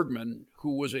Marilyn Bergman,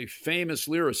 who was a famous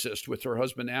lyricist with her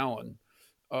husband, Alan,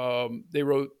 they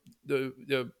wrote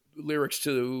the lyrics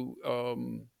to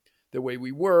The Way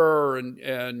We Were and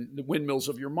The Windmills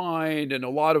of Your Mind and a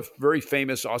lot of very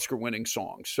famous Oscar-winning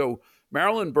songs. So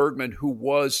Marilyn Bergman, who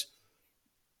was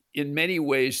in many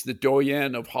ways the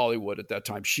doyenne of Hollywood at that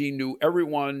time, she knew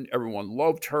everyone. Everyone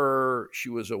loved her. She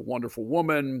was a wonderful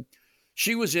woman.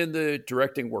 She was in the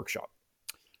directing workshop.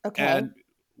 Okay. And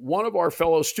one of our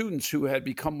fellow students who had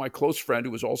become my close friend,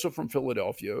 who was also from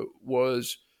Philadelphia,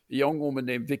 was a young woman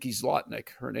named Vicki Zlotnick.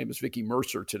 Her name is Vicki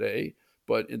Mercer today,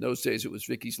 but in those days it was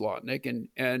Vicki Zlotnick.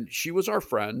 And she was our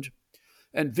friend.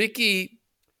 And Vicki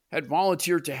had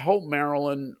volunteered to help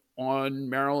Marilyn on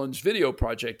Marilyn's video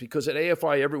project, because at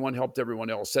AFI, everyone helped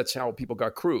everyone else. That's how people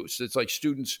got crews. It's like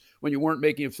students, when you weren't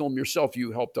making a film yourself,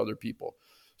 you helped other people.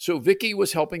 So Vicki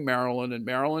was helping Marilyn, and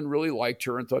Marilyn really liked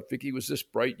her and thought Vicki was this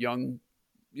bright young,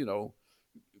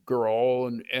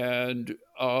 girl. And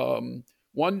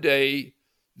one day,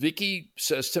 Vicki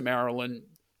says to Marilyn,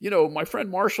 my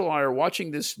friend Marshall and I are watching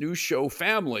this new show,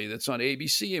 Family, that's on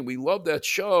ABC, and we love that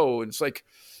show. And it's like,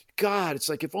 God, it's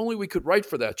like, if only we could write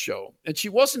for that show. And she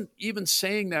wasn't even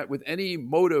saying that with any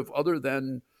motive other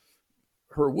than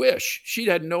her wish. She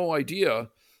had no idea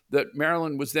that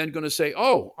Marilyn was then going to say,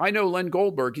 oh, I know Len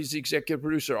Goldberg. He's the executive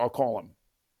producer. I'll call him.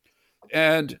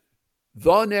 And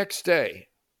the next day,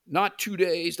 not 2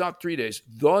 days, not 3 days,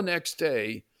 the next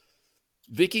day,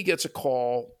 Vicki gets a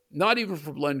call, not even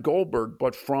from Len Goldberg,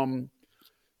 but from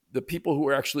the people who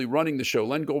were actually running the show.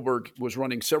 Len Goldberg was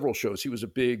running several shows. He was a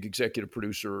big executive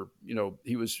producer.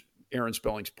 He was Aaron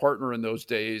Spelling's partner in those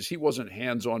days. He wasn't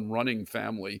hands-on running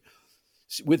Family.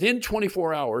 Within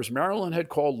 24 hours, Marilyn had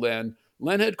called Len.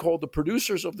 Len had called the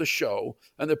producers of the show,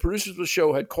 and the producers of the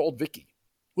show had called Vicki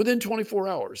within 24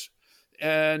 hours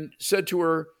and said to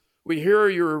her, we hear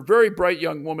you're a very bright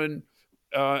young woman.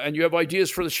 and you have ideas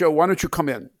for the show. Why don't you come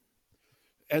in?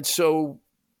 And so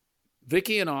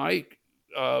Vicky and I,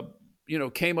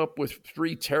 came up with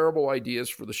 3 terrible ideas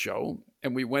for the show.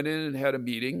 And we went in and had a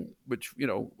meeting, which,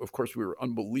 of course, we were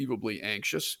unbelievably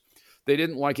anxious. They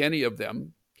didn't like any of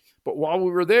them. But while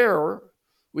we were there,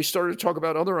 we started to talk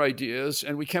about other ideas.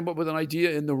 And we came up with an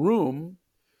idea in the room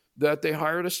that they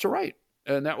hired us to write.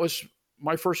 And that was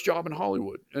my first job in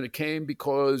Hollywood. And it came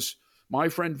because my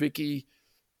friend Vicky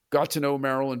got to know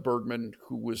Marilyn Bergman,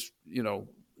 who was,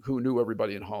 who knew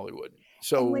everybody in Hollywood.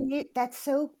 So and that's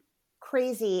so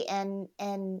crazy. And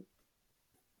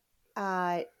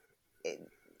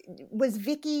was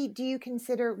Vicky, do you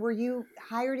consider, were you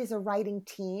hired as a writing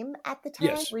team at the time?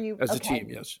 Yes, Were you as a team,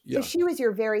 yes. So she was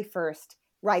your very first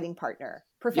writing partner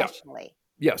professionally.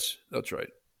 Yes, that's right.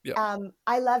 Yeah.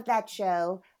 I love that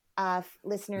show.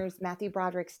 Listeners, Matthew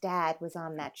Broderick's dad was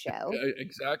on that show.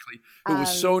 Exactly. Who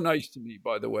was so nice to me,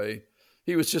 by the way.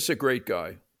 He was just a great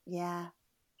guy. Yeah.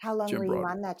 How long Jim were Broderick.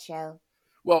 you on that show?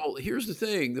 Well, here's the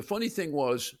thing. The funny thing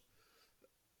was,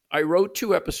 I wrote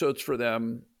 2 episodes for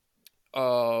them.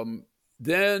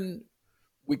 Then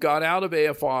we got out of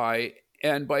AFI,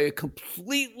 and by a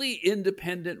completely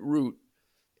independent route,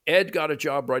 Ed got a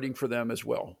job writing for them as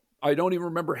well. I don't even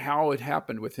remember how it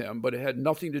happened with him, but it had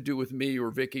nothing to do with me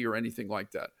or Vicky or anything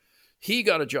like that. He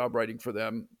got a job writing for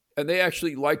them, and they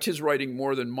actually liked his writing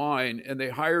more than mine, and they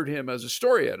hired him as a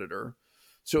story editor.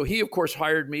 So he, of course,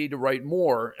 hired me to write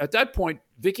more. At that point,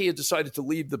 Vicky had decided to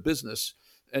leave the business,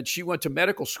 and she went to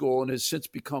medical school and has since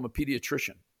become a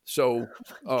pediatrician. So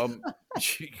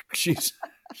she's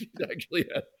actually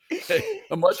had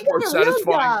a much more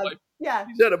satisfying life. Yeah,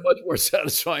 she's had a much more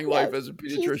satisfying life as a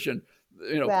pediatrician.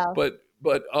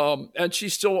 But and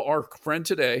she's still our friend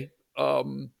today.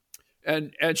 And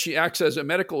she acts as a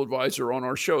medical advisor on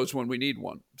our shows when we need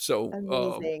one. So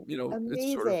amazing.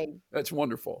 It's sort of, that's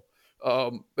wonderful.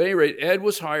 But at any rate, Ed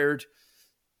was hired.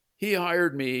 He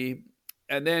hired me.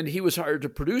 And then he was hired to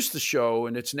produce the show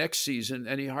in its next season,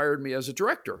 and he hired me as a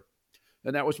director.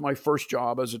 And that was my first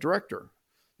job as a director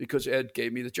because Ed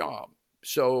gave me the job.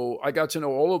 So I got to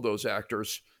know all of those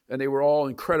actors, and they were all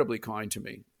incredibly kind to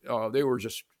me. They were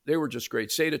just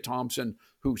great. Seda Thompson,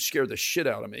 who scared the shit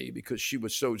out of me because she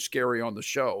was so scary on the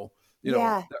show.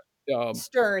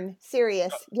 Stern,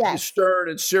 serious, yes. Stern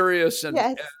and serious, and, yes.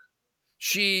 And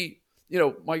she,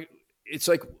 it's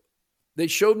like, they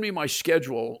showed me my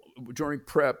schedule during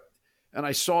prep, and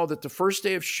I saw that the first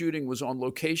day of shooting was on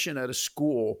location at a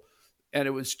school, and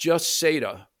it was just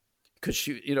Seda because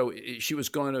she was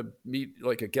going to meet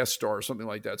like a guest star or something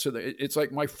like that. So it's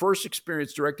like my first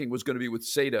experience directing was going to be with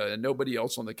Seda and nobody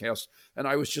else on the cast, and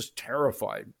I was just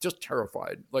terrified.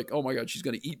 Like, oh my God, she's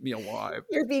going to eat me alive.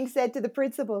 You're being sent to the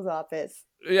principal's office.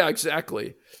 Yeah,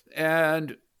 exactly.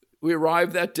 And we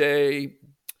arrived that day,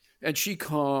 and she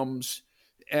comes.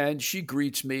 And she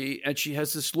greets me, and she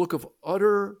has this look of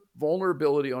utter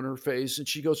vulnerability on her face. And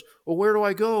she goes, well, where do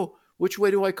I go? Which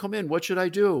way do I come in? What should I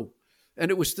do?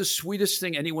 And it was the sweetest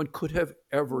thing anyone could have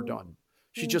ever done.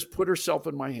 She just put herself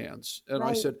in my hands. And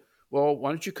I said, well, why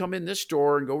don't you come in this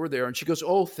door and go over there? And she goes,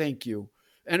 oh, thank you.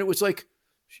 And it was like,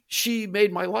 she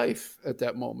made my life at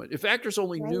that moment. If actors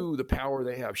only knew the power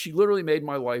they have, she literally made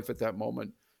my life at that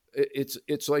moment.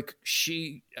 It's like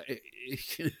she,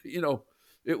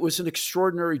 it was an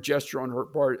extraordinary gesture on her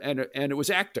part, and it was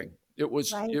acting. It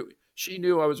was. She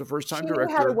knew I was a first-time director.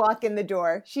 She knew how to walk in the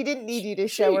door. She didn't need you to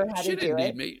show her how to do it. She didn't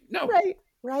need me. No.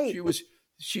 Right.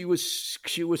 She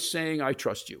was saying, "I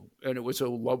trust you," and it was a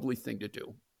lovely thing to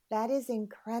do. That is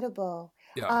incredible.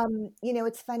 Yeah.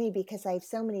 It's funny because I have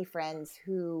so many friends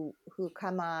who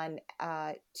come on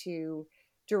to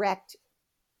direct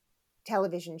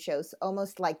television shows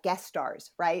almost like guest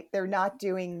stars, right? They're not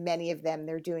doing many of them.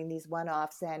 They're doing these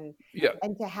one-offs, and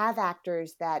to have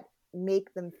actors that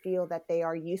make them feel that they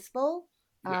are useful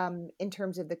in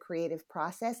terms of the creative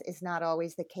process is not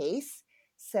always the case.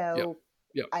 So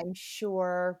I'm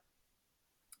sure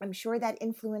that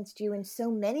influenced you in so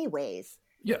many ways.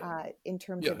 In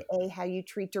terms of how you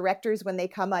treat directors when they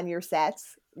come on your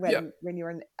sets, when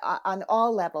you're on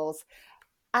all levels.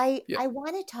 I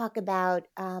want to talk about,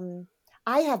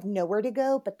 I have nowhere to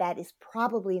go, but that is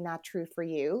probably not true for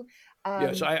you.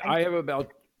 Yes, I have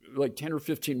about like 10 or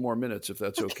 15 more minutes, if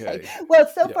that's okay. Well,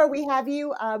 so far we have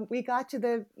you. We got to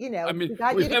the, we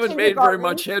haven't made very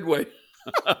much headway.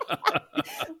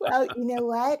 Well, you know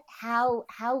what? How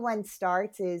one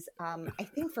starts is, I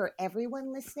think for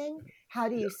everyone listening, how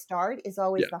do you start is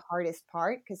always the hardest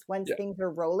part, because once things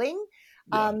are rolling.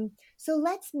 So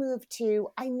let's move to,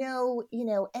 I know,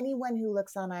 anyone who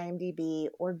looks on IMDb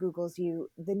or Googles you,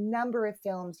 the number of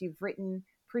films you've written,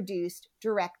 produced,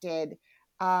 directed,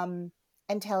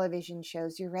 and television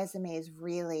shows, your resume is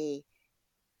really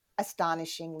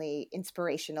astonishingly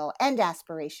inspirational and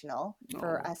aspirational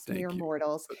for us thank mere you.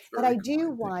 mortals. That's But I very do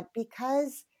kind. want,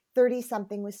 because 30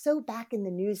 something was so back in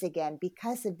the news again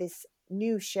because of this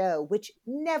new show, which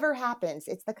never happens.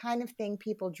 It's the kind of thing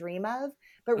people dream of,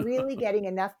 but really getting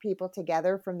enough people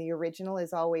together from the original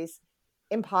is always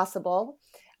impossible.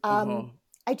 Uh-huh.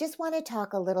 I just want to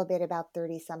talk a little bit about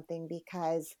 30 something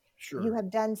because you Sure. have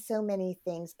done so many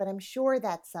things, but I'm sure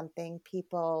that's something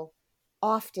people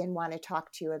often want to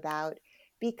talk to you about,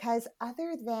 because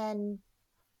other than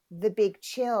the big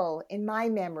chill in my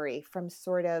memory from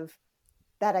sort of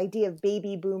that idea of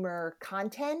baby boomer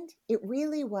content, it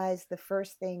really was the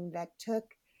first thing that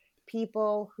took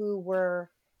people who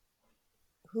were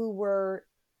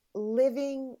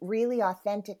living really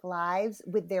authentic lives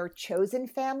with their chosen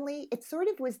family. It sort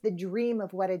of was the dream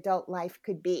of what adult life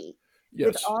could be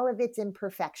with Yes. all of its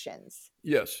imperfections.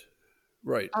 Yes.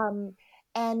 Right.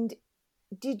 And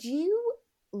did you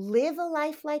live a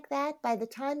life like that by the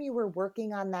time you were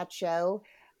working on that show?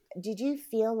 Did you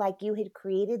feel like you had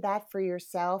created that for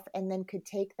yourself and then could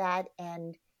take that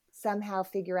and somehow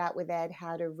figure out with Ed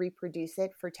how to reproduce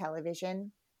it for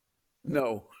television?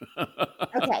 No.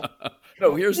 Okay.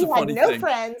 No, here's He the had funny no thing.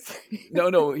 friends.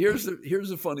 No, here's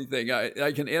the funny thing.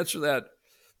 I can answer that.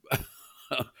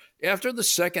 After the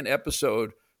second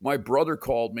episode, my brother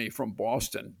called me from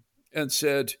Boston and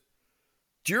said,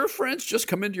 "Do your friends just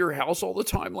come into your house all the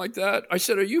time like that?" I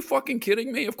said, "Are you fucking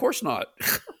kidding me? Of course not."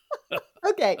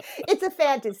 Okay. It's a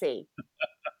fantasy.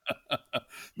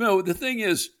 No, the thing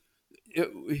is, it,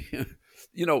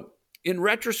 you know, in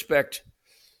retrospect,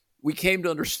 we came to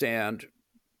understand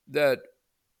that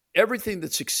everything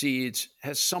that succeeds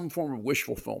has some form of wish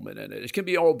fulfillment in it. It can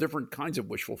be all different kinds of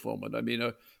wish fulfillment. I mean,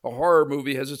 a horror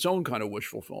movie has its own kind of wish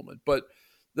fulfillment, but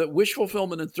the wish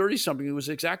fulfillment in 30 something was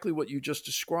exactly what you just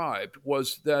described,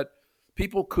 was that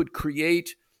people could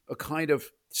create a kind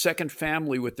of second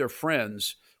family with their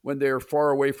friends when they're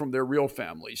far away from their real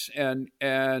families, and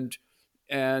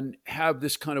have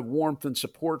this kind of warmth and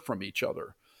support from each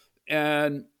other.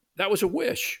 And that was a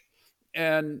wish.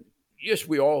 And yes,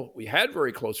 we had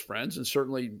very close friends, and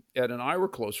certainly Ed and I were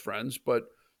close friends, but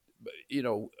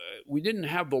we didn't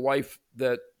have the life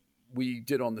that we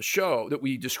did on the show, that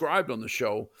we described on the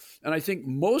show. And I think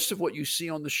most of what you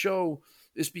see on the show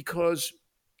is because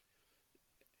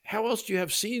how else do you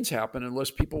have scenes happen unless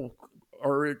people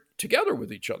are together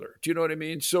with each other? Do you know what I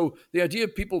mean? So the idea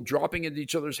of people dropping into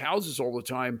each other's houses all the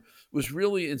time was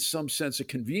really, in some sense, a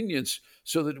convenience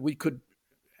so that we could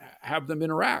have them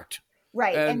interact.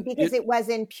 Right. And And because it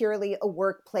wasn't purely a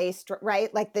workplace,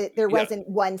 right? Like there yeah, wasn't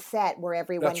one set where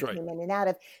everyone that's right. came in and out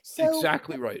of. So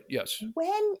Exactly right. Yes.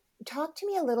 talk to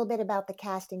me a little bit about the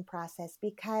casting process,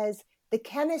 because the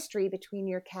chemistry between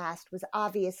your cast was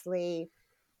obviously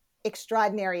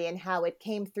extraordinary in how it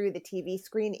came through the TV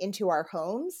screen into our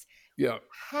homes. Yeah.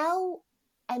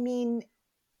 I mean,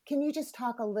 can you just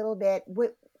talk a little bit?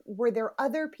 Were there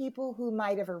other people who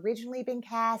might have originally been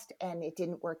cast and it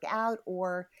didn't work out?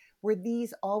 Or were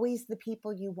these always the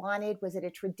people you wanted? Was it a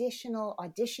traditional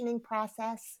auditioning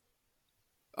process?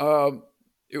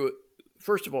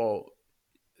 First of all,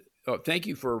 thank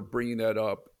you for bringing that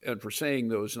up and for saying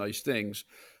those nice things.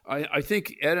 I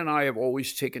think Ed and I have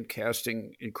always taken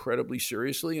casting incredibly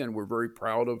seriously, and we're very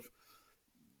proud of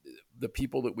the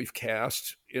people that we've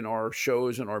cast in our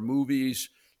shows and our movies.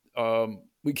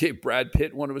 We gave Brad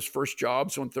Pitt one of his first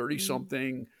jobs on 30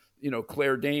 something,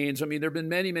 Claire Danes. I mean, there have been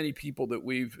many, many people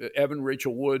that Evan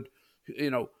Rachel Wood,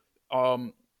 and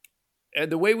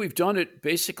the way we've done it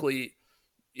basically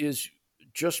is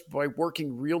just by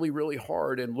working really, really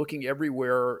hard and looking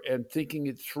everywhere and thinking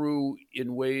it through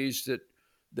in ways that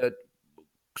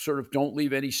sort of don't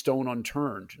leave any stone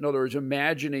unturned. In other words,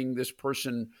 imagining this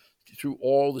person through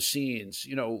all the scenes.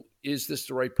 Is this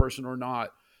the right person or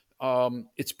not?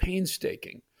 It's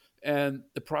painstaking. And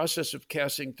the process of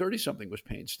casting 30 something was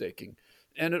painstaking.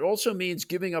 And it also means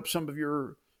giving up some of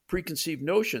your preconceived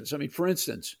notions. I mean, for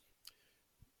instance,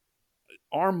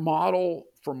 our model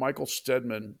for Michael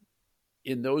Stedman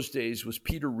in those days was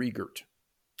Peter Riegert,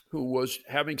 who was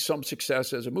having some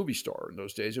success as a movie star in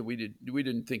those days. And we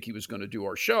didn't think he was going to do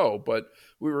our show, but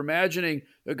we were imagining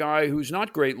a guy who's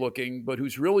not great looking, but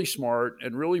who's really smart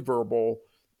and really verbal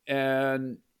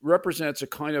and represents a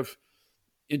kind of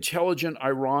intelligent,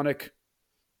 ironic,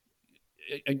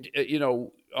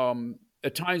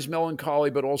 at times melancholy,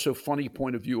 but also funny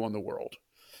point of view on the world.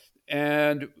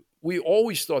 And we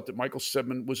always thought that Michael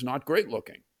Stedman was not great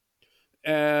looking.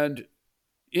 And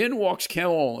in walks Ken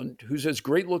Olin, who's as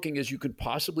great looking as you could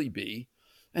possibly be,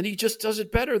 and he just does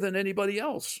it better than anybody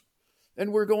else.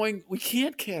 And we're going, we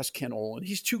can't cast Ken Olin.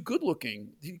 He's too good looking.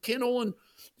 Ken Olin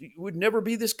would never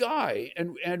be this guy.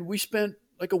 And we spent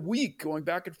like a week going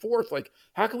back and forth. Like,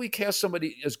 how can we cast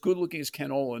somebody as good looking as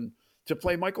Ken Olin to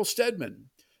play Michael Stedman?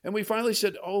 And we finally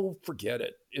said, oh, forget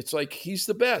it. It's like, he's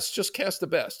the best. Just cast the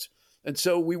best. And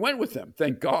so we went with him.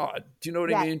 Thank God. Do you know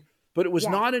what I mean? But it was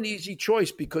not an easy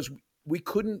choice because we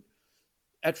couldn't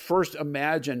at first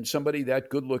imagine somebody that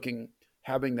good looking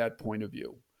having that point of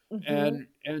view. Mm-hmm.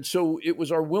 And so it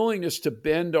was our willingness to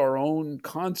bend our own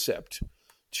concept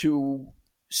to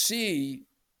see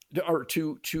or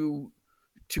to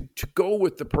go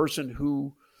with the person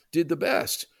who did the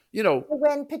best. You know,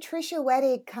 when Patricia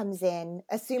Wettig comes in,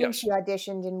 assuming she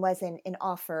auditioned and wasn't an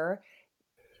offer,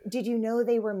 did you know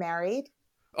they were married?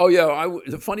 Oh yeah.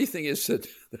 The funny thing is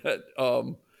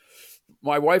that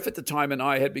my wife at the time and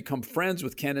I had become friends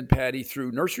with Ken and Patty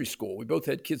through nursery school. We both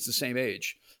had kids the same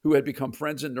age who had become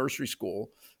friends in nursery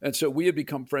school. And so we had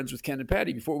become friends with Ken and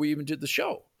Patty before we even did the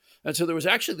show. And so there was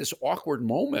actually this awkward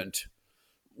moment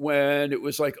when it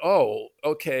was like, oh,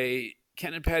 okay,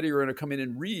 Ken and Patty are going to come in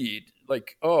and read.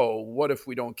 Like, oh, what if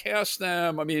we don't cast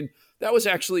them? I mean, that was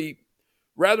actually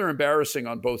rather embarrassing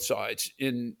on both sides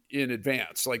in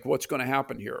advance. Like, what's going to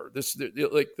happen here?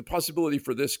 The possibility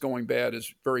for this going bad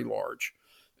is very large.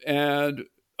 And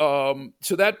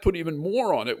so that put even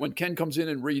more on it when Ken comes in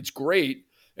and reads great.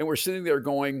 And we're sitting there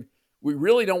going, we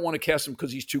really don't want to cast him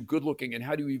because he's too good looking. And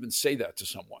how do you even say that to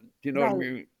someone? Do you know what I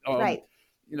mean? Right.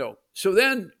 You know, so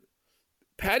then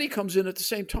Patty comes in at the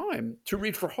same time to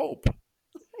read for Hope.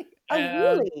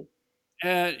 Really?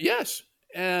 And yes.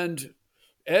 And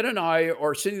Ed and I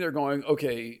are sitting there going,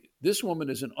 okay, this woman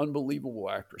is an unbelievable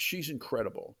actress. She's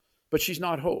incredible, but she's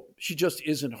not Hope. She just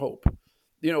isn't Hope.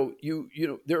 You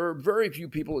know, there are very few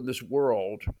people in this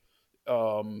world,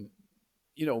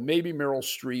 you know, maybe Meryl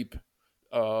Streep,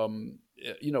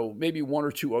 you know, maybe one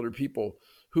or two other people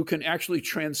who can actually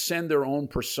transcend their own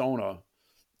persona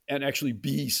and actually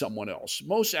be someone else.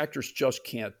 Most actors just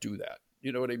can't do that.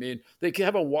 You know what I mean? They can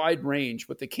have a wide range,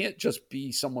 but they can't just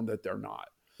be someone that they're not.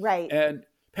 Right. And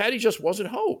Patty just wasn't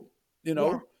Hope, you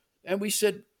know? Yeah. And we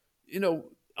said, you know,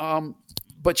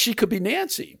 but she could be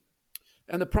Nancy.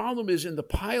 And the problem is in the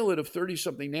pilot of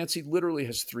 30-something, Nancy literally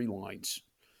has 3 lines.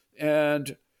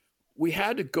 And we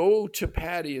had to go to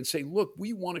Patty and say, look,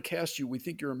 we want to cast you. We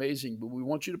think you're amazing, but we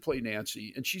want you to play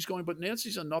Nancy. And she's going, but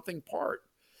Nancy's a nothing part.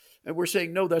 And we're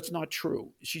saying, no, that's not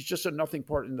true. She's just a nothing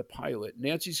part in the pilot.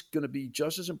 Nancy's going to be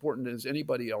just as important as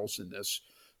anybody else in this.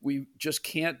 We just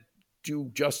can't do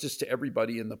justice to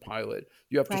everybody in the pilot.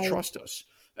 You have to trust us.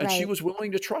 And she was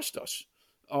willing to trust us.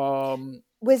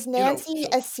 Was Nancy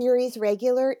a series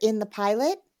regular in the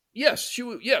pilot? Yes, she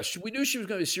was. Yes, we knew she was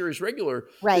going to be a series regular.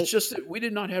 Right. It's just that we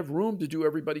did not have room to do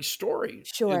everybody's story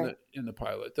in the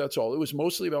pilot. That's all. It was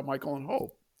mostly about Michael and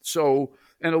Hope. So,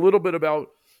 and a little bit about,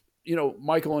 you know,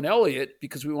 Michael and Elliot,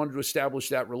 because we wanted to establish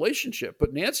that relationship.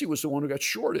 But Nancy was the one who got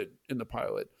shorted in the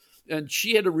pilot. And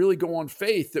she had to really go on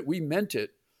faith that we meant it,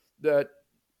 that,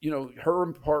 you know,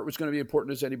 her part was going to be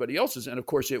important as anybody else's. And of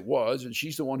course it was. And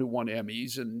she's the one who won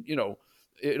Emmys. And, you know,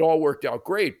 it all worked out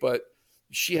great. But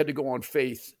she had to go on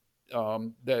faith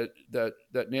that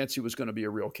Nancy was going to be a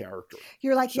real character.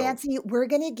 You're like, so, Nancy, we're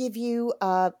going to give you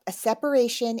a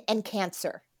separation and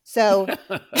cancer. So,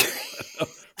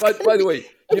 but by the way,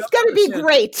 it's going to be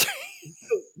great.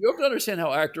 You have to understand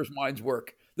how actors' minds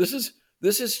work. This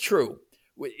is true.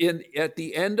 At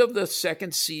the end of the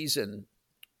second season,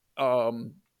 Patty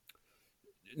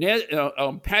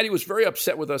was very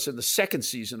upset with us in the second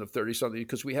season of 30-something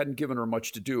because we hadn't given her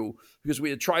much to do because we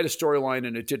had tried a storyline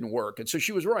and it didn't work. And so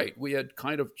she was right. We had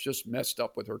kind of just messed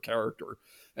up with her character.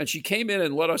 And she came in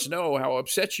and let us know how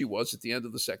upset she was at the end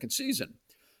of the second season.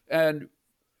 And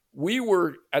we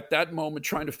were at that moment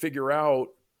trying to figure out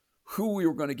who we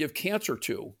were going to give cancer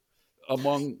to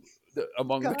among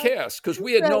the cast, because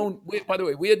we had known, by the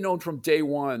way, we had known from day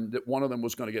one that one of them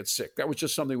was going to get sick. That was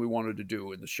just something we wanted to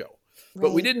do in the show. Right.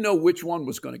 But we didn't know which one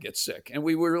was going to get sick. And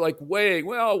we were like weighing,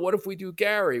 well, what if we do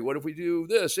Gary? What if we do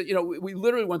this? You know, we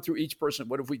literally went through each person.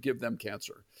 What if we give them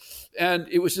cancer? And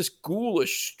it was this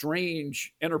ghoulish,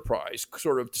 strange enterprise,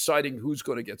 sort of deciding who's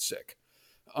going to get sick.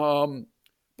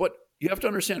 But you have to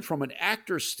understand, from an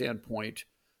actor's standpoint,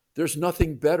 there's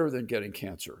nothing better than getting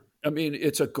cancer. I mean,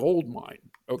 it's a gold mine.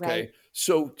 Okay. Right.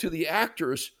 So to the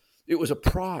actors, it was a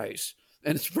prize.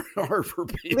 And it's very hard for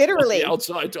people literally on the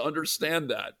outside to understand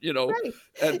that, you know. Right.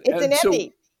 It's an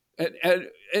Emmy. And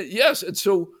yes. And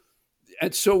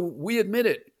so we admit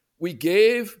it. We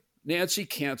gave Nancy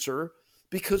cancer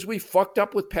because we fucked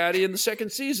up with Patty in the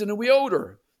second season and we owed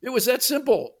her. It was that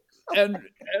simple. And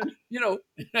you know,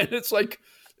 and it's like,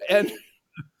 and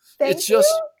it's Thank just,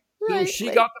 you. Right, she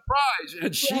like, got the prize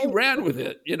and she right. ran with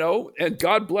it, and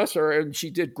God bless her. And she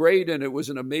did great. And it was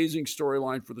an amazing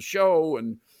storyline for the show.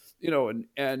 And,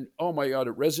 and oh my God,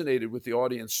 it resonated with the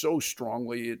audience so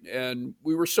strongly. And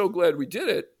we were so glad we did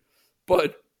it.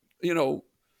 But,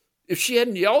 if she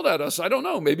hadn't yelled at us, I don't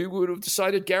know. Maybe we would have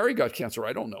decided Gary got cancer.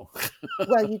 I don't know.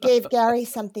 Well, you gave Gary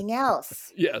something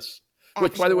else, Yes.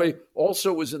 Which, by the way, actually.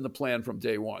 also was in the plan from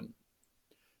day one.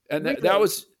 And that Really?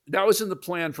 was in the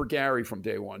plan for Gary from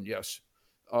day one. Yes.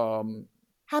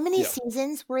 How many Yeah.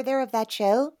 seasons were there of that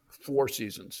show? 4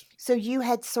 seasons. So you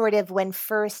had sort of, when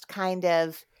first kind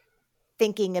of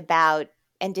thinking about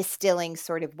and distilling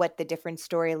sort of what the different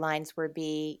storylines would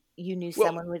be, you knew Well,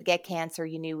 someone would get cancer,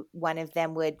 you knew one of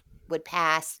them would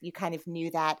pass. You kind of knew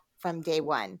that from day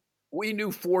one. we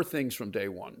knew 4 things from day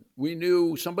one. We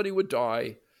knew somebody would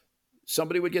die,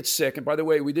 somebody would get sick. And by the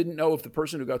way, we didn't know if the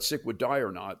person who got sick would die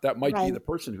or not. That might be Right. the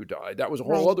person who died. That was a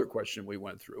whole Right. other question we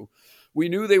went through. We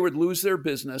knew they would lose their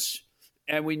business,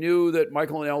 and we knew that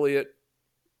Michael and Elliot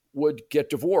would get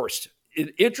divorced.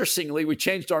 Interestingly, we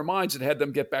changed our minds and had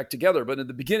them get back together. But in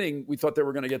the beginning, we thought they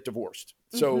were going to get divorced.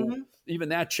 So Mhm. even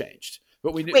that changed.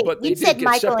 But we knew, Wait, but they you did said get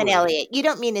Michael and separated. Elliot. You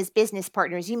don't mean as business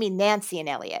partners. You mean Nancy and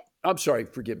Elliot. I'm sorry,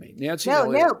 forgive me, Nancy and No,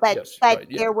 Elliot. no, but Yes, but right,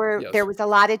 yeah, there yes, was a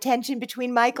lot of tension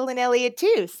between Michael and Elliot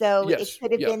too. So it yes,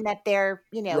 could have yeah, been that their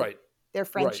right, their right,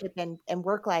 friendship and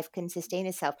work life can sustain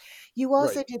itself. You right.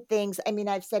 also did things. I mean,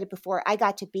 I've said it before. I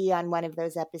got to be on one of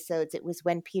those episodes. It was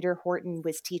when Peter Horton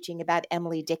was teaching about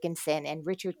Emily Dickinson, and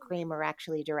Richard Kramer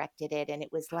actually directed it, and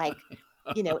it was like,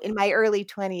 in my early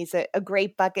 20s, a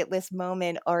great bucket list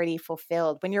moment already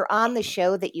fulfilled. When you're on the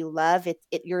show that you love,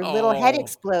 your little head Oh,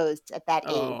 explodes at that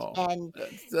age. oh, And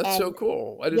that's so and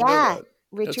cool. I didn't know yeah, that. That's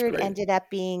Richard great. ended up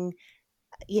being,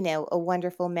 a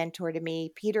wonderful mentor to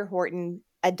me. Peter Horton,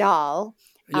 a doll.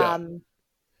 Yeah, Um,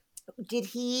 did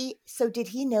he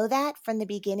know that from the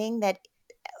beginning, that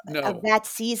of no, that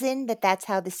season, that's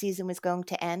how the season was going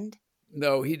to end?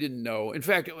 no, he didn't know. In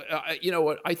fact, you know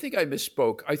what? I think I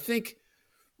misspoke. I think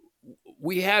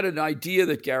we had an idea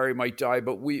that Gary might die,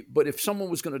 but if someone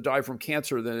was going to die from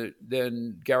cancer,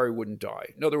 then Gary wouldn't die.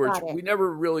 In other words, Got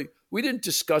it. we didn't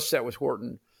discuss that with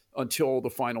Horton until the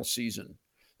final season,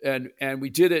 and we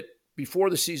did it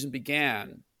before the season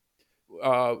began.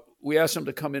 We asked him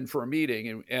to come in for a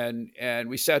meeting, and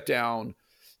we sat down,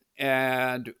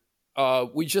 and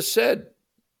we just said,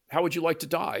 "How would you like to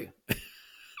die?"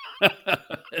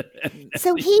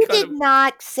 So he he kind did of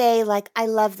not say, like, I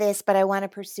love this, but I want to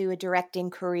pursue a directing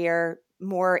career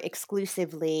more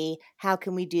exclusively. How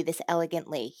can we do this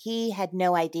elegantly? He had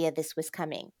no idea this was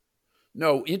coming.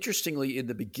 No, interestingly, in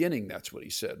the beginning, that's what he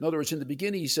said. In other words, in the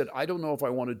beginning, he said, I don't know if I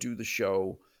want to do the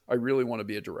show. I really want to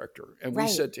be a director. And we Right.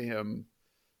 said to him,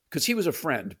 because he was a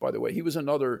friend, by the way, he was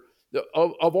another,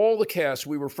 of all the cast,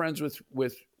 we were friends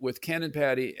with Ken and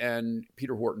Patty and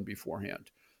Peter Horton beforehand.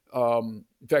 In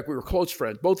fact, we were close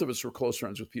friends. Both of us were close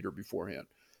friends with Peter beforehand.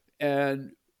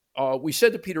 And we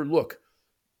said to Peter, look,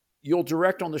 you'll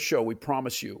direct on the show. We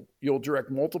promise you. You'll direct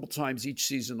multiple times each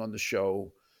season on the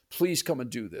show. Please come and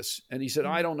do this. And he said,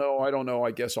 I don't know.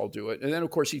 I guess I'll do it. And then, of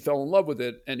course, he fell in love with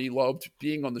it, and he loved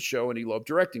being on the show, and he loved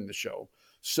directing the show.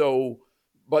 So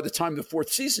by the time the 4th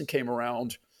season came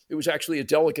around, it was actually a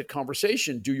delicate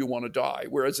conversation. Do you want to die?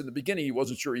 Whereas in the beginning, he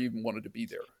wasn't sure he even wanted to be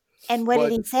there. And what did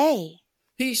But he say?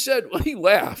 he said, well, he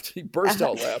laughed. He burst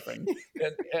out laughing.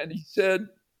 And he said,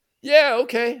 yeah,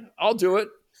 okay, I'll do it.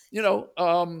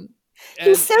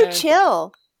 He's so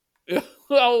chill.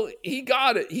 Well, he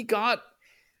got it. He got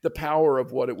the power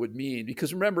of what it would mean,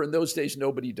 because remember, in those days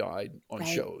nobody died on Right.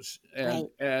 shows, Right.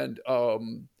 and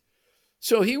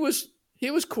so he was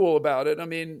cool about it. I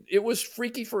mean, it was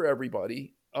freaky for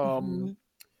everybody, Mhm.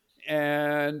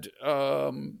 and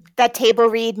That table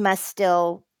read must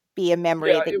still be a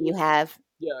memory yeah, that you have.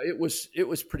 it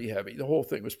was pretty heavy. The whole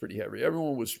thing was pretty heavy.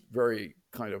 Everyone was very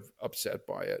kind of upset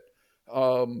by it.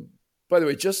 By the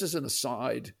way, just as an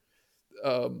aside,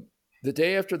 the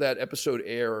day after that episode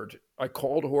aired, I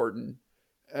called Horton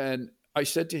and I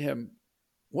said to him,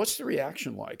 what's the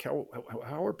reaction like?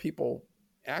 How are people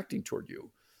acting toward you?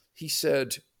 He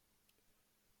said,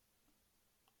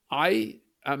 I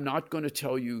am not going to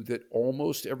tell you that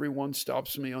almost everyone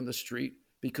stops me on the street,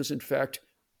 because in fact,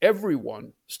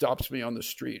 everyone stops me on the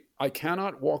street. I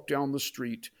cannot walk down the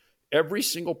street. Every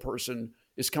single person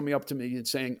is coming up to me and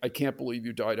saying, I can't believe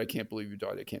you died. I can't believe you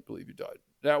died. I can't believe you died.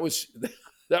 That was the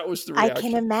I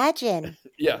reaction. can imagine,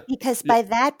 Yeah. because Yeah. by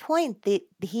that point,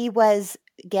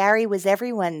 Gary was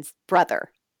everyone's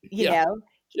brother, Yeah.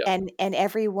 Yeah. and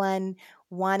everyone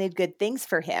wanted good things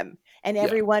for him. and Yeah.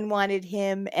 everyone wanted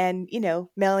him and,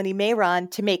 Melanie Mayron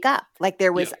to make up, like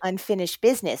there was Yeah. unfinished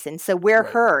business. And so we're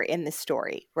Right. her in the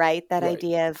story, right? That Right.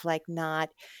 idea of like not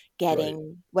Right.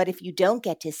 getting, what if you don't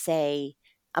get to say,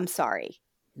 I'm sorry,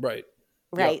 Right.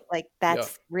 Yeah. right? Like Yeah.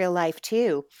 that's real life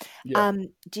too. Yeah.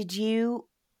 Did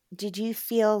you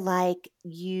feel like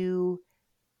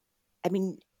I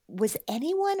mean, was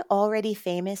anyone already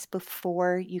famous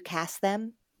before you cast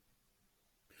them?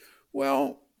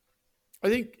 Well, I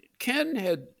think Ken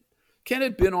had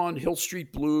been on Hill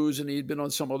Street Blues, and he had been on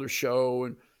some other show,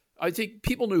 and I think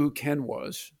people knew who Ken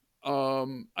was.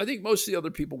 I think most of the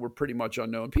other people were pretty much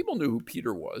unknown. People knew who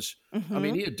Peter was. I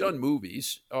mean, Hmm. he had done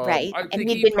movies. Right. I And think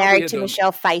he'd he been probably married had to done.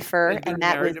 Michelle Pfeiffer, Had and been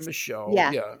that married was, to Michelle,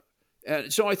 yeah. yeah,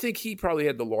 and so I think he probably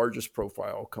had the largest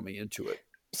profile coming into it.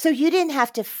 So you didn't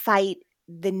have to fight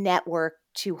the network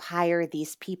to hire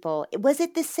these people. Was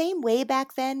it the same way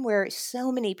back then where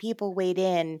so many people weighed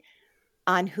in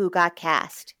on who got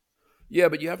cast? Yeah,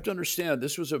 but you have to understand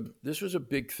this was a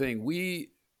big thing.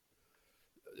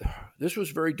 This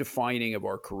was very defining of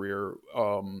our career.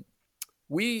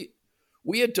 We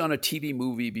we had done a TV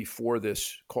movie before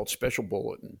this called Special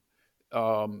Bulletin.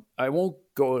 I won't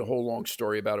go a whole long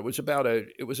story about it.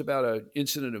 It was about an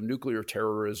incident of nuclear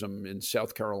terrorism in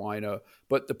South Carolina.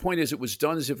 But the point is, it was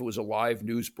done as if it was a live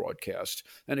news broadcast,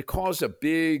 and it caused a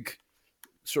big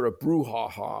sort of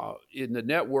brouhaha in the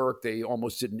network. They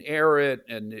almost didn't air it,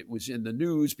 and it was in the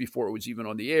news before it was even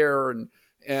on the air.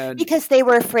 And Because they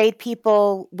were afraid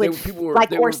people would,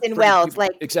 like Orson Welles,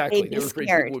 like exactly. they'd They be were afraid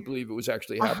scared. people would believe it was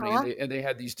actually happening, Uh-huh. and they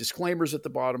had these disclaimers at the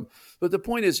bottom. But the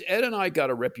point is, Ed and I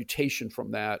got a reputation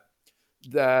from that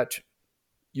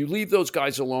you leave those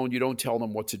guys alone. You don't tell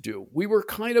them what to do. We were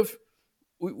kind of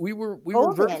we were very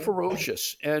Golden.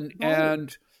 ferocious, and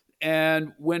Right.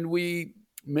 and when we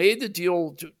made the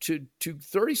deal to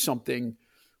 30 something,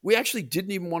 we actually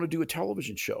didn't even want to do a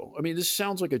television show. I mean, this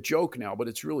sounds like a joke now, but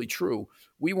it's really true.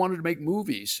 We wanted to make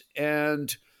movies.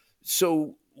 And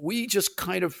so we just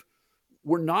kind of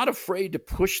were not afraid to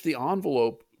push the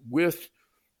envelope with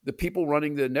the people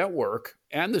running the network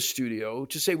and the studio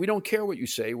to say, we don't care what you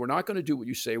say. We're not going to do what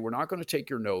you say. We're not going to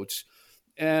take your notes.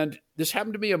 And this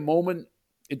happened to be a moment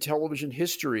in television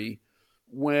history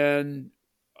when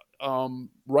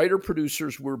writer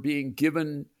producers were being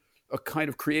given a kind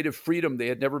of creative freedom they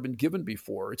had never been given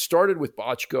before. It started with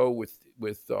Bochco,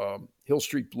 with Hill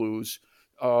Street Blues.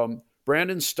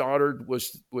 Brandon Stoddard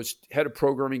was head of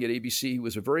programming at ABC. He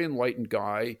was a very enlightened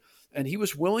guy, and he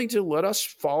was willing to let us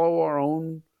follow our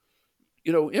own,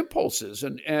 impulses.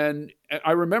 And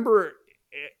I remember,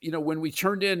 when we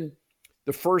turned in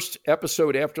the first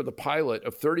episode after the pilot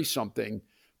of 30 something,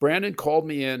 Brandon called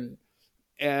me in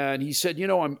and he said,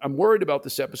 I'm worried about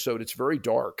this episode. It's very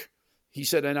dark. He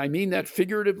said, and I mean that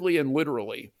figuratively and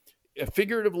literally.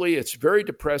 Figuratively, it's very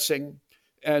depressing.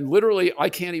 And literally, I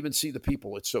can't even see the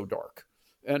people. It's so dark.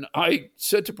 And I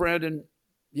said to Brandon,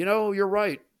 you're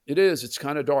right. It is. It's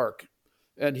kind of dark.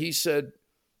 And he said,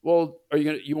 well,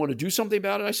 you want to do something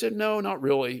about it? I said, no, not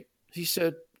really. He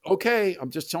said, okay,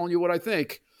 I'm just telling you what I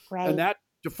think. Right. And that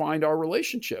defined our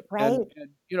relationship. Right.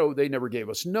 And they never gave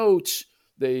us notes.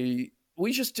 We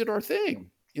just did our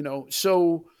thing,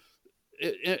 so,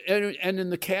 and in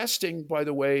the casting, by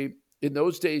the way, in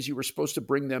those days, you were supposed to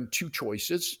bring them two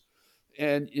choices.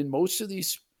 And in most of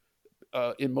these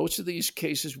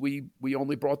cases, we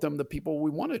only brought them the people we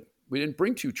wanted. We didn't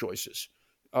bring two choices.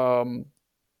 One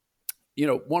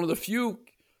of the few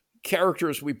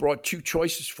characters we brought two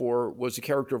choices for was the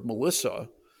character of Melissa.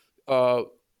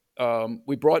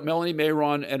 We brought Melanie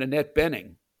Mayron and Annette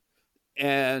Bening.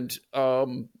 And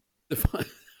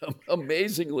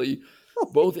amazingly,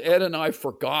 both Ed and I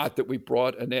forgot that we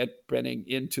brought Annette Bening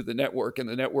into the network, and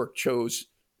the network chose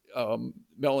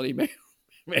Melanie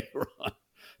Mayron.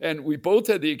 And we both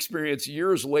had the experience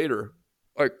years later,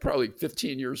 like probably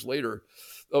 15 years later,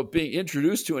 of being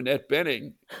introduced to Annette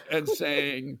Bening and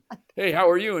saying, hey, how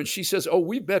are you? And she says, oh,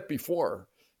 we've met before.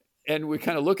 And we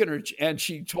kind of look at her, and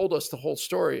she told us the whole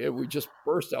story, and we just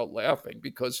burst out laughing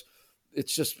because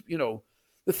it's just,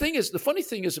 the funny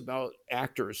thing is about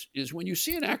actors is when you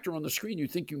see an actor on the screen, you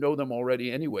think you know them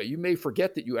already anyway. You may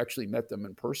forget that you actually met them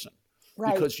in person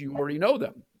because you already know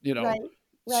them, Right.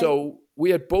 So we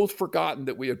had both forgotten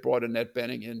that we had brought Annette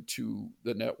Bening into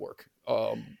the network.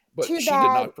 But she did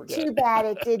not forget. Too bad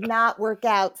it did not work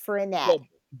out for Annette. Well,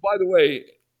 by the way,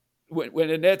 when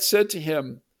Annette said to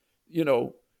him,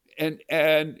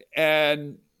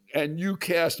 and you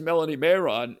cast Melanie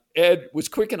Mayron, Ed was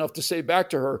quick enough to say back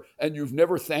to her, and you've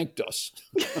never thanked us.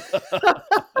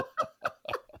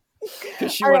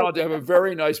 because she All went right. on to have a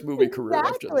very nice movie career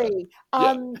after that. Exactly.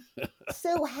 Yeah.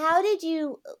 So how did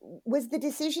you, was the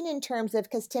decision in terms of,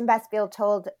 because Tim Busfield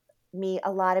told me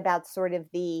a lot about sort of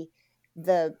the,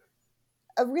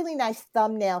 a really nice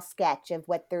thumbnail sketch of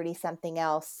what 30 something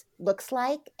else looks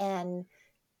like. And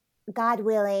God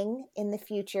willing, in the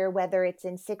future, whether it's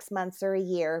in 6 months or a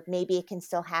year, maybe it can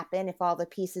still happen if all the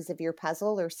pieces of your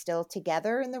puzzle are still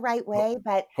together in the right way.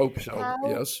 But Hope so. how,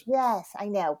 Yes. yes, I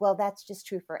know. Well, that's just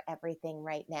true for everything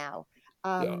right now.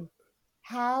 Yeah.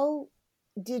 How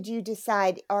did you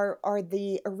decide, are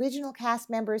the original cast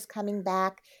members coming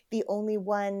back the only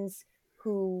ones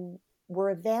who were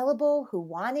available, who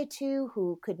wanted to,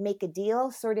 who could make a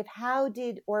deal? Sort of how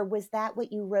did, or was that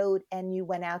what you wrote and you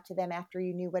went out to them after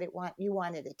you knew what you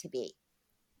wanted it to be?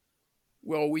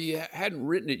 Well, we hadn't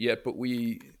written it yet, but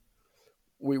we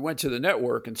went to the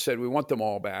network and said we want them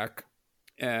all back,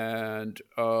 and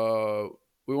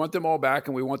we want them all back,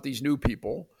 and we want these new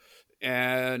people.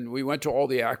 And we went to all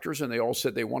the actors, and they all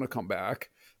said they want to come back.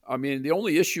 I mean, the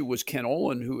only issue was Ken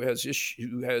Olin, who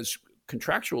has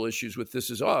contractual issues with This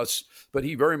Is Us, but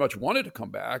he very much wanted to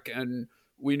come back, and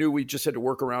we knew we just had to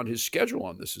work around his schedule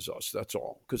on This Is Us. That's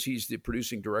all, because he's the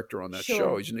producing director on that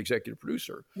show. He's an executive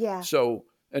producer. Yeah. So,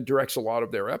 and directs a lot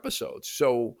of their episodes.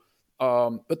 So,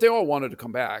 but they all wanted to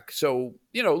come back. So,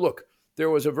 look, there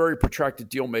was a very protracted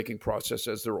deal-making process,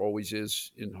 as there always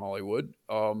is in Hollywood.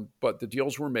 But the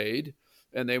deals were made,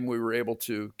 and then we were able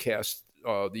to cast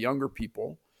the younger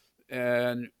people.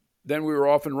 And then we were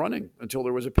off and running until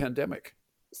there was a pandemic.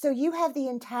 So you have the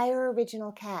entire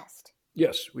original cast?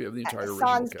 Yes, we have the entire original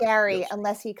sans cast. Gary, yes.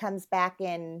 Unless he comes back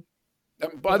in.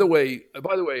 By the way,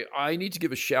 I need to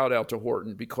give a shout out to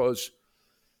Horton, because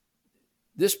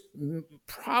this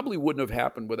probably wouldn't have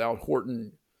happened without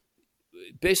Horton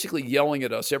basically yelling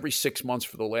at us every 6 months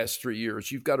for the last 3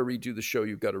 years. You've got to redo the show.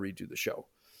 You've got to redo the show.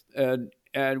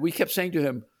 And we kept saying to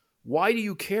him, why do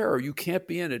you care? You can't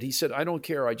be in it. He said, I don't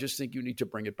care. I just think you need to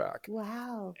bring it back.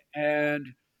 Wow. And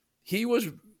he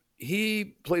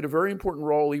played a very important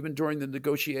role even during the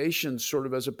negotiations, sort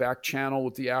of as a back channel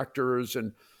with the actors.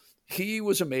 And he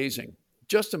was amazing,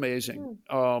 just amazing.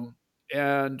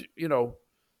 And,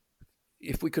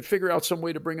 if we could figure out some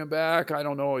way to bring him back, I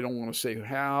don't know. I don't want to say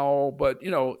how, but,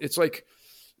 it's like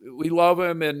we love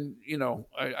him. And,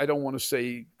 I don't want to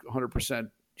say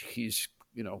 100% he's,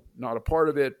 not a part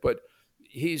of it, but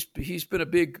he's been a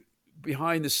big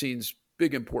behind the scenes,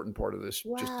 big important part of this.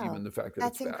 Wow. Just even the fact that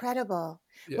that's it's back. incredible.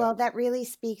 Yeah. Well, that really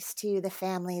speaks to the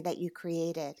family that you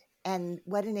created, and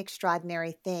what an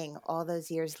extraordinary thing all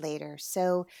those years later.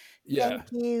 So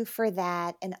thank you for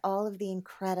that, and all of the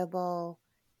incredible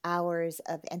hours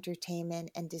of entertainment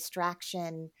and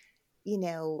distraction.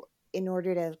 In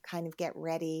order to kind of get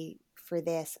ready for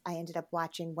this, I ended up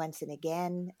watching once and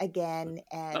again,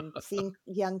 and seeing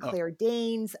young Claire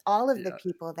Danes, all of the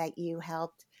people that you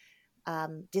helped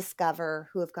discover,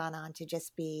 who have gone on to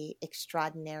just be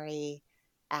extraordinary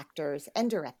actors and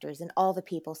directors, and all the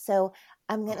people. So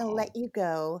I'm going to let you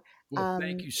go. Well,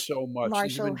 thank you so much.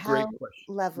 Marshall, These have been great how questions.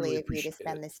 lovely Really of you to appreciate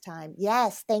spend it. this time.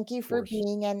 Yes, thank you for course.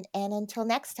 being, and until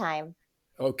next time.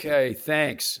 Okay,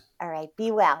 thanks. All right,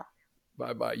 be well.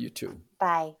 Bye-bye. You too.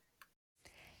 Bye.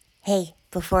 Hey,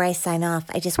 before I sign off,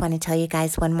 I just want to tell you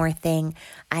guys one more thing.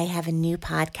 I have a new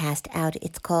podcast out.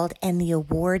 It's called And the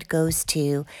Award Goes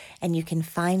To, and you can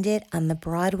find it on the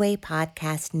Broadway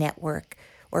Podcast Network,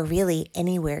 or really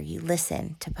anywhere you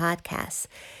listen to podcasts.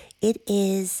 It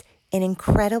is an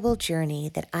incredible journey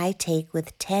that I take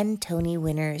with 10 Tony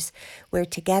winners, where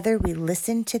together we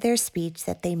listen to their speech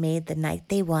that they made the night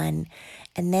they won,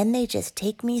 and then they just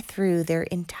take me through their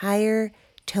entire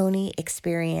Tony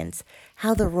experience,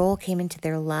 how the role came into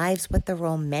their lives, what the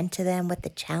role meant to them, what the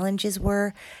challenges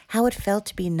were, how it felt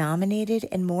to be nominated,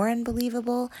 and more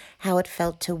unbelievable, how it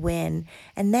felt to win,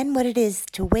 and then what it is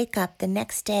to wake up the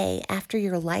next day after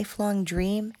your lifelong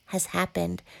dream has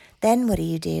happened. Then what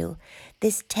do?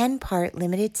 This 10-part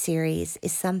limited series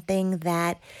is something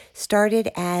that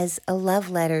started as a love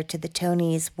letter to the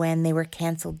Tonys when they were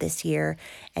canceled this year,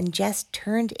 and just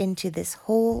turned into this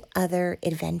whole other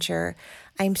adventure.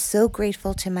 I'm so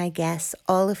grateful to my guests,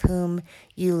 all of whom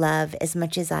you love as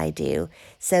much as I do.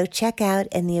 So check out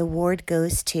And the Award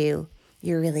Goes To.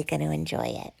 You're really going to enjoy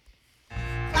it.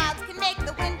 Clouds can make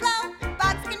the wind blow,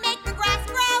 bugs can make the grass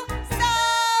grow. So,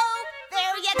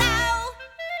 there you go.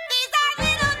 These are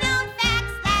little known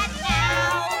facts that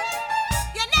now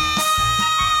you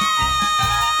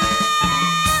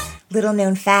know. Little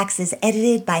Known Facts is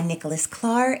edited by Nicholas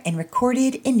Clark and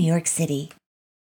recorded in New York City.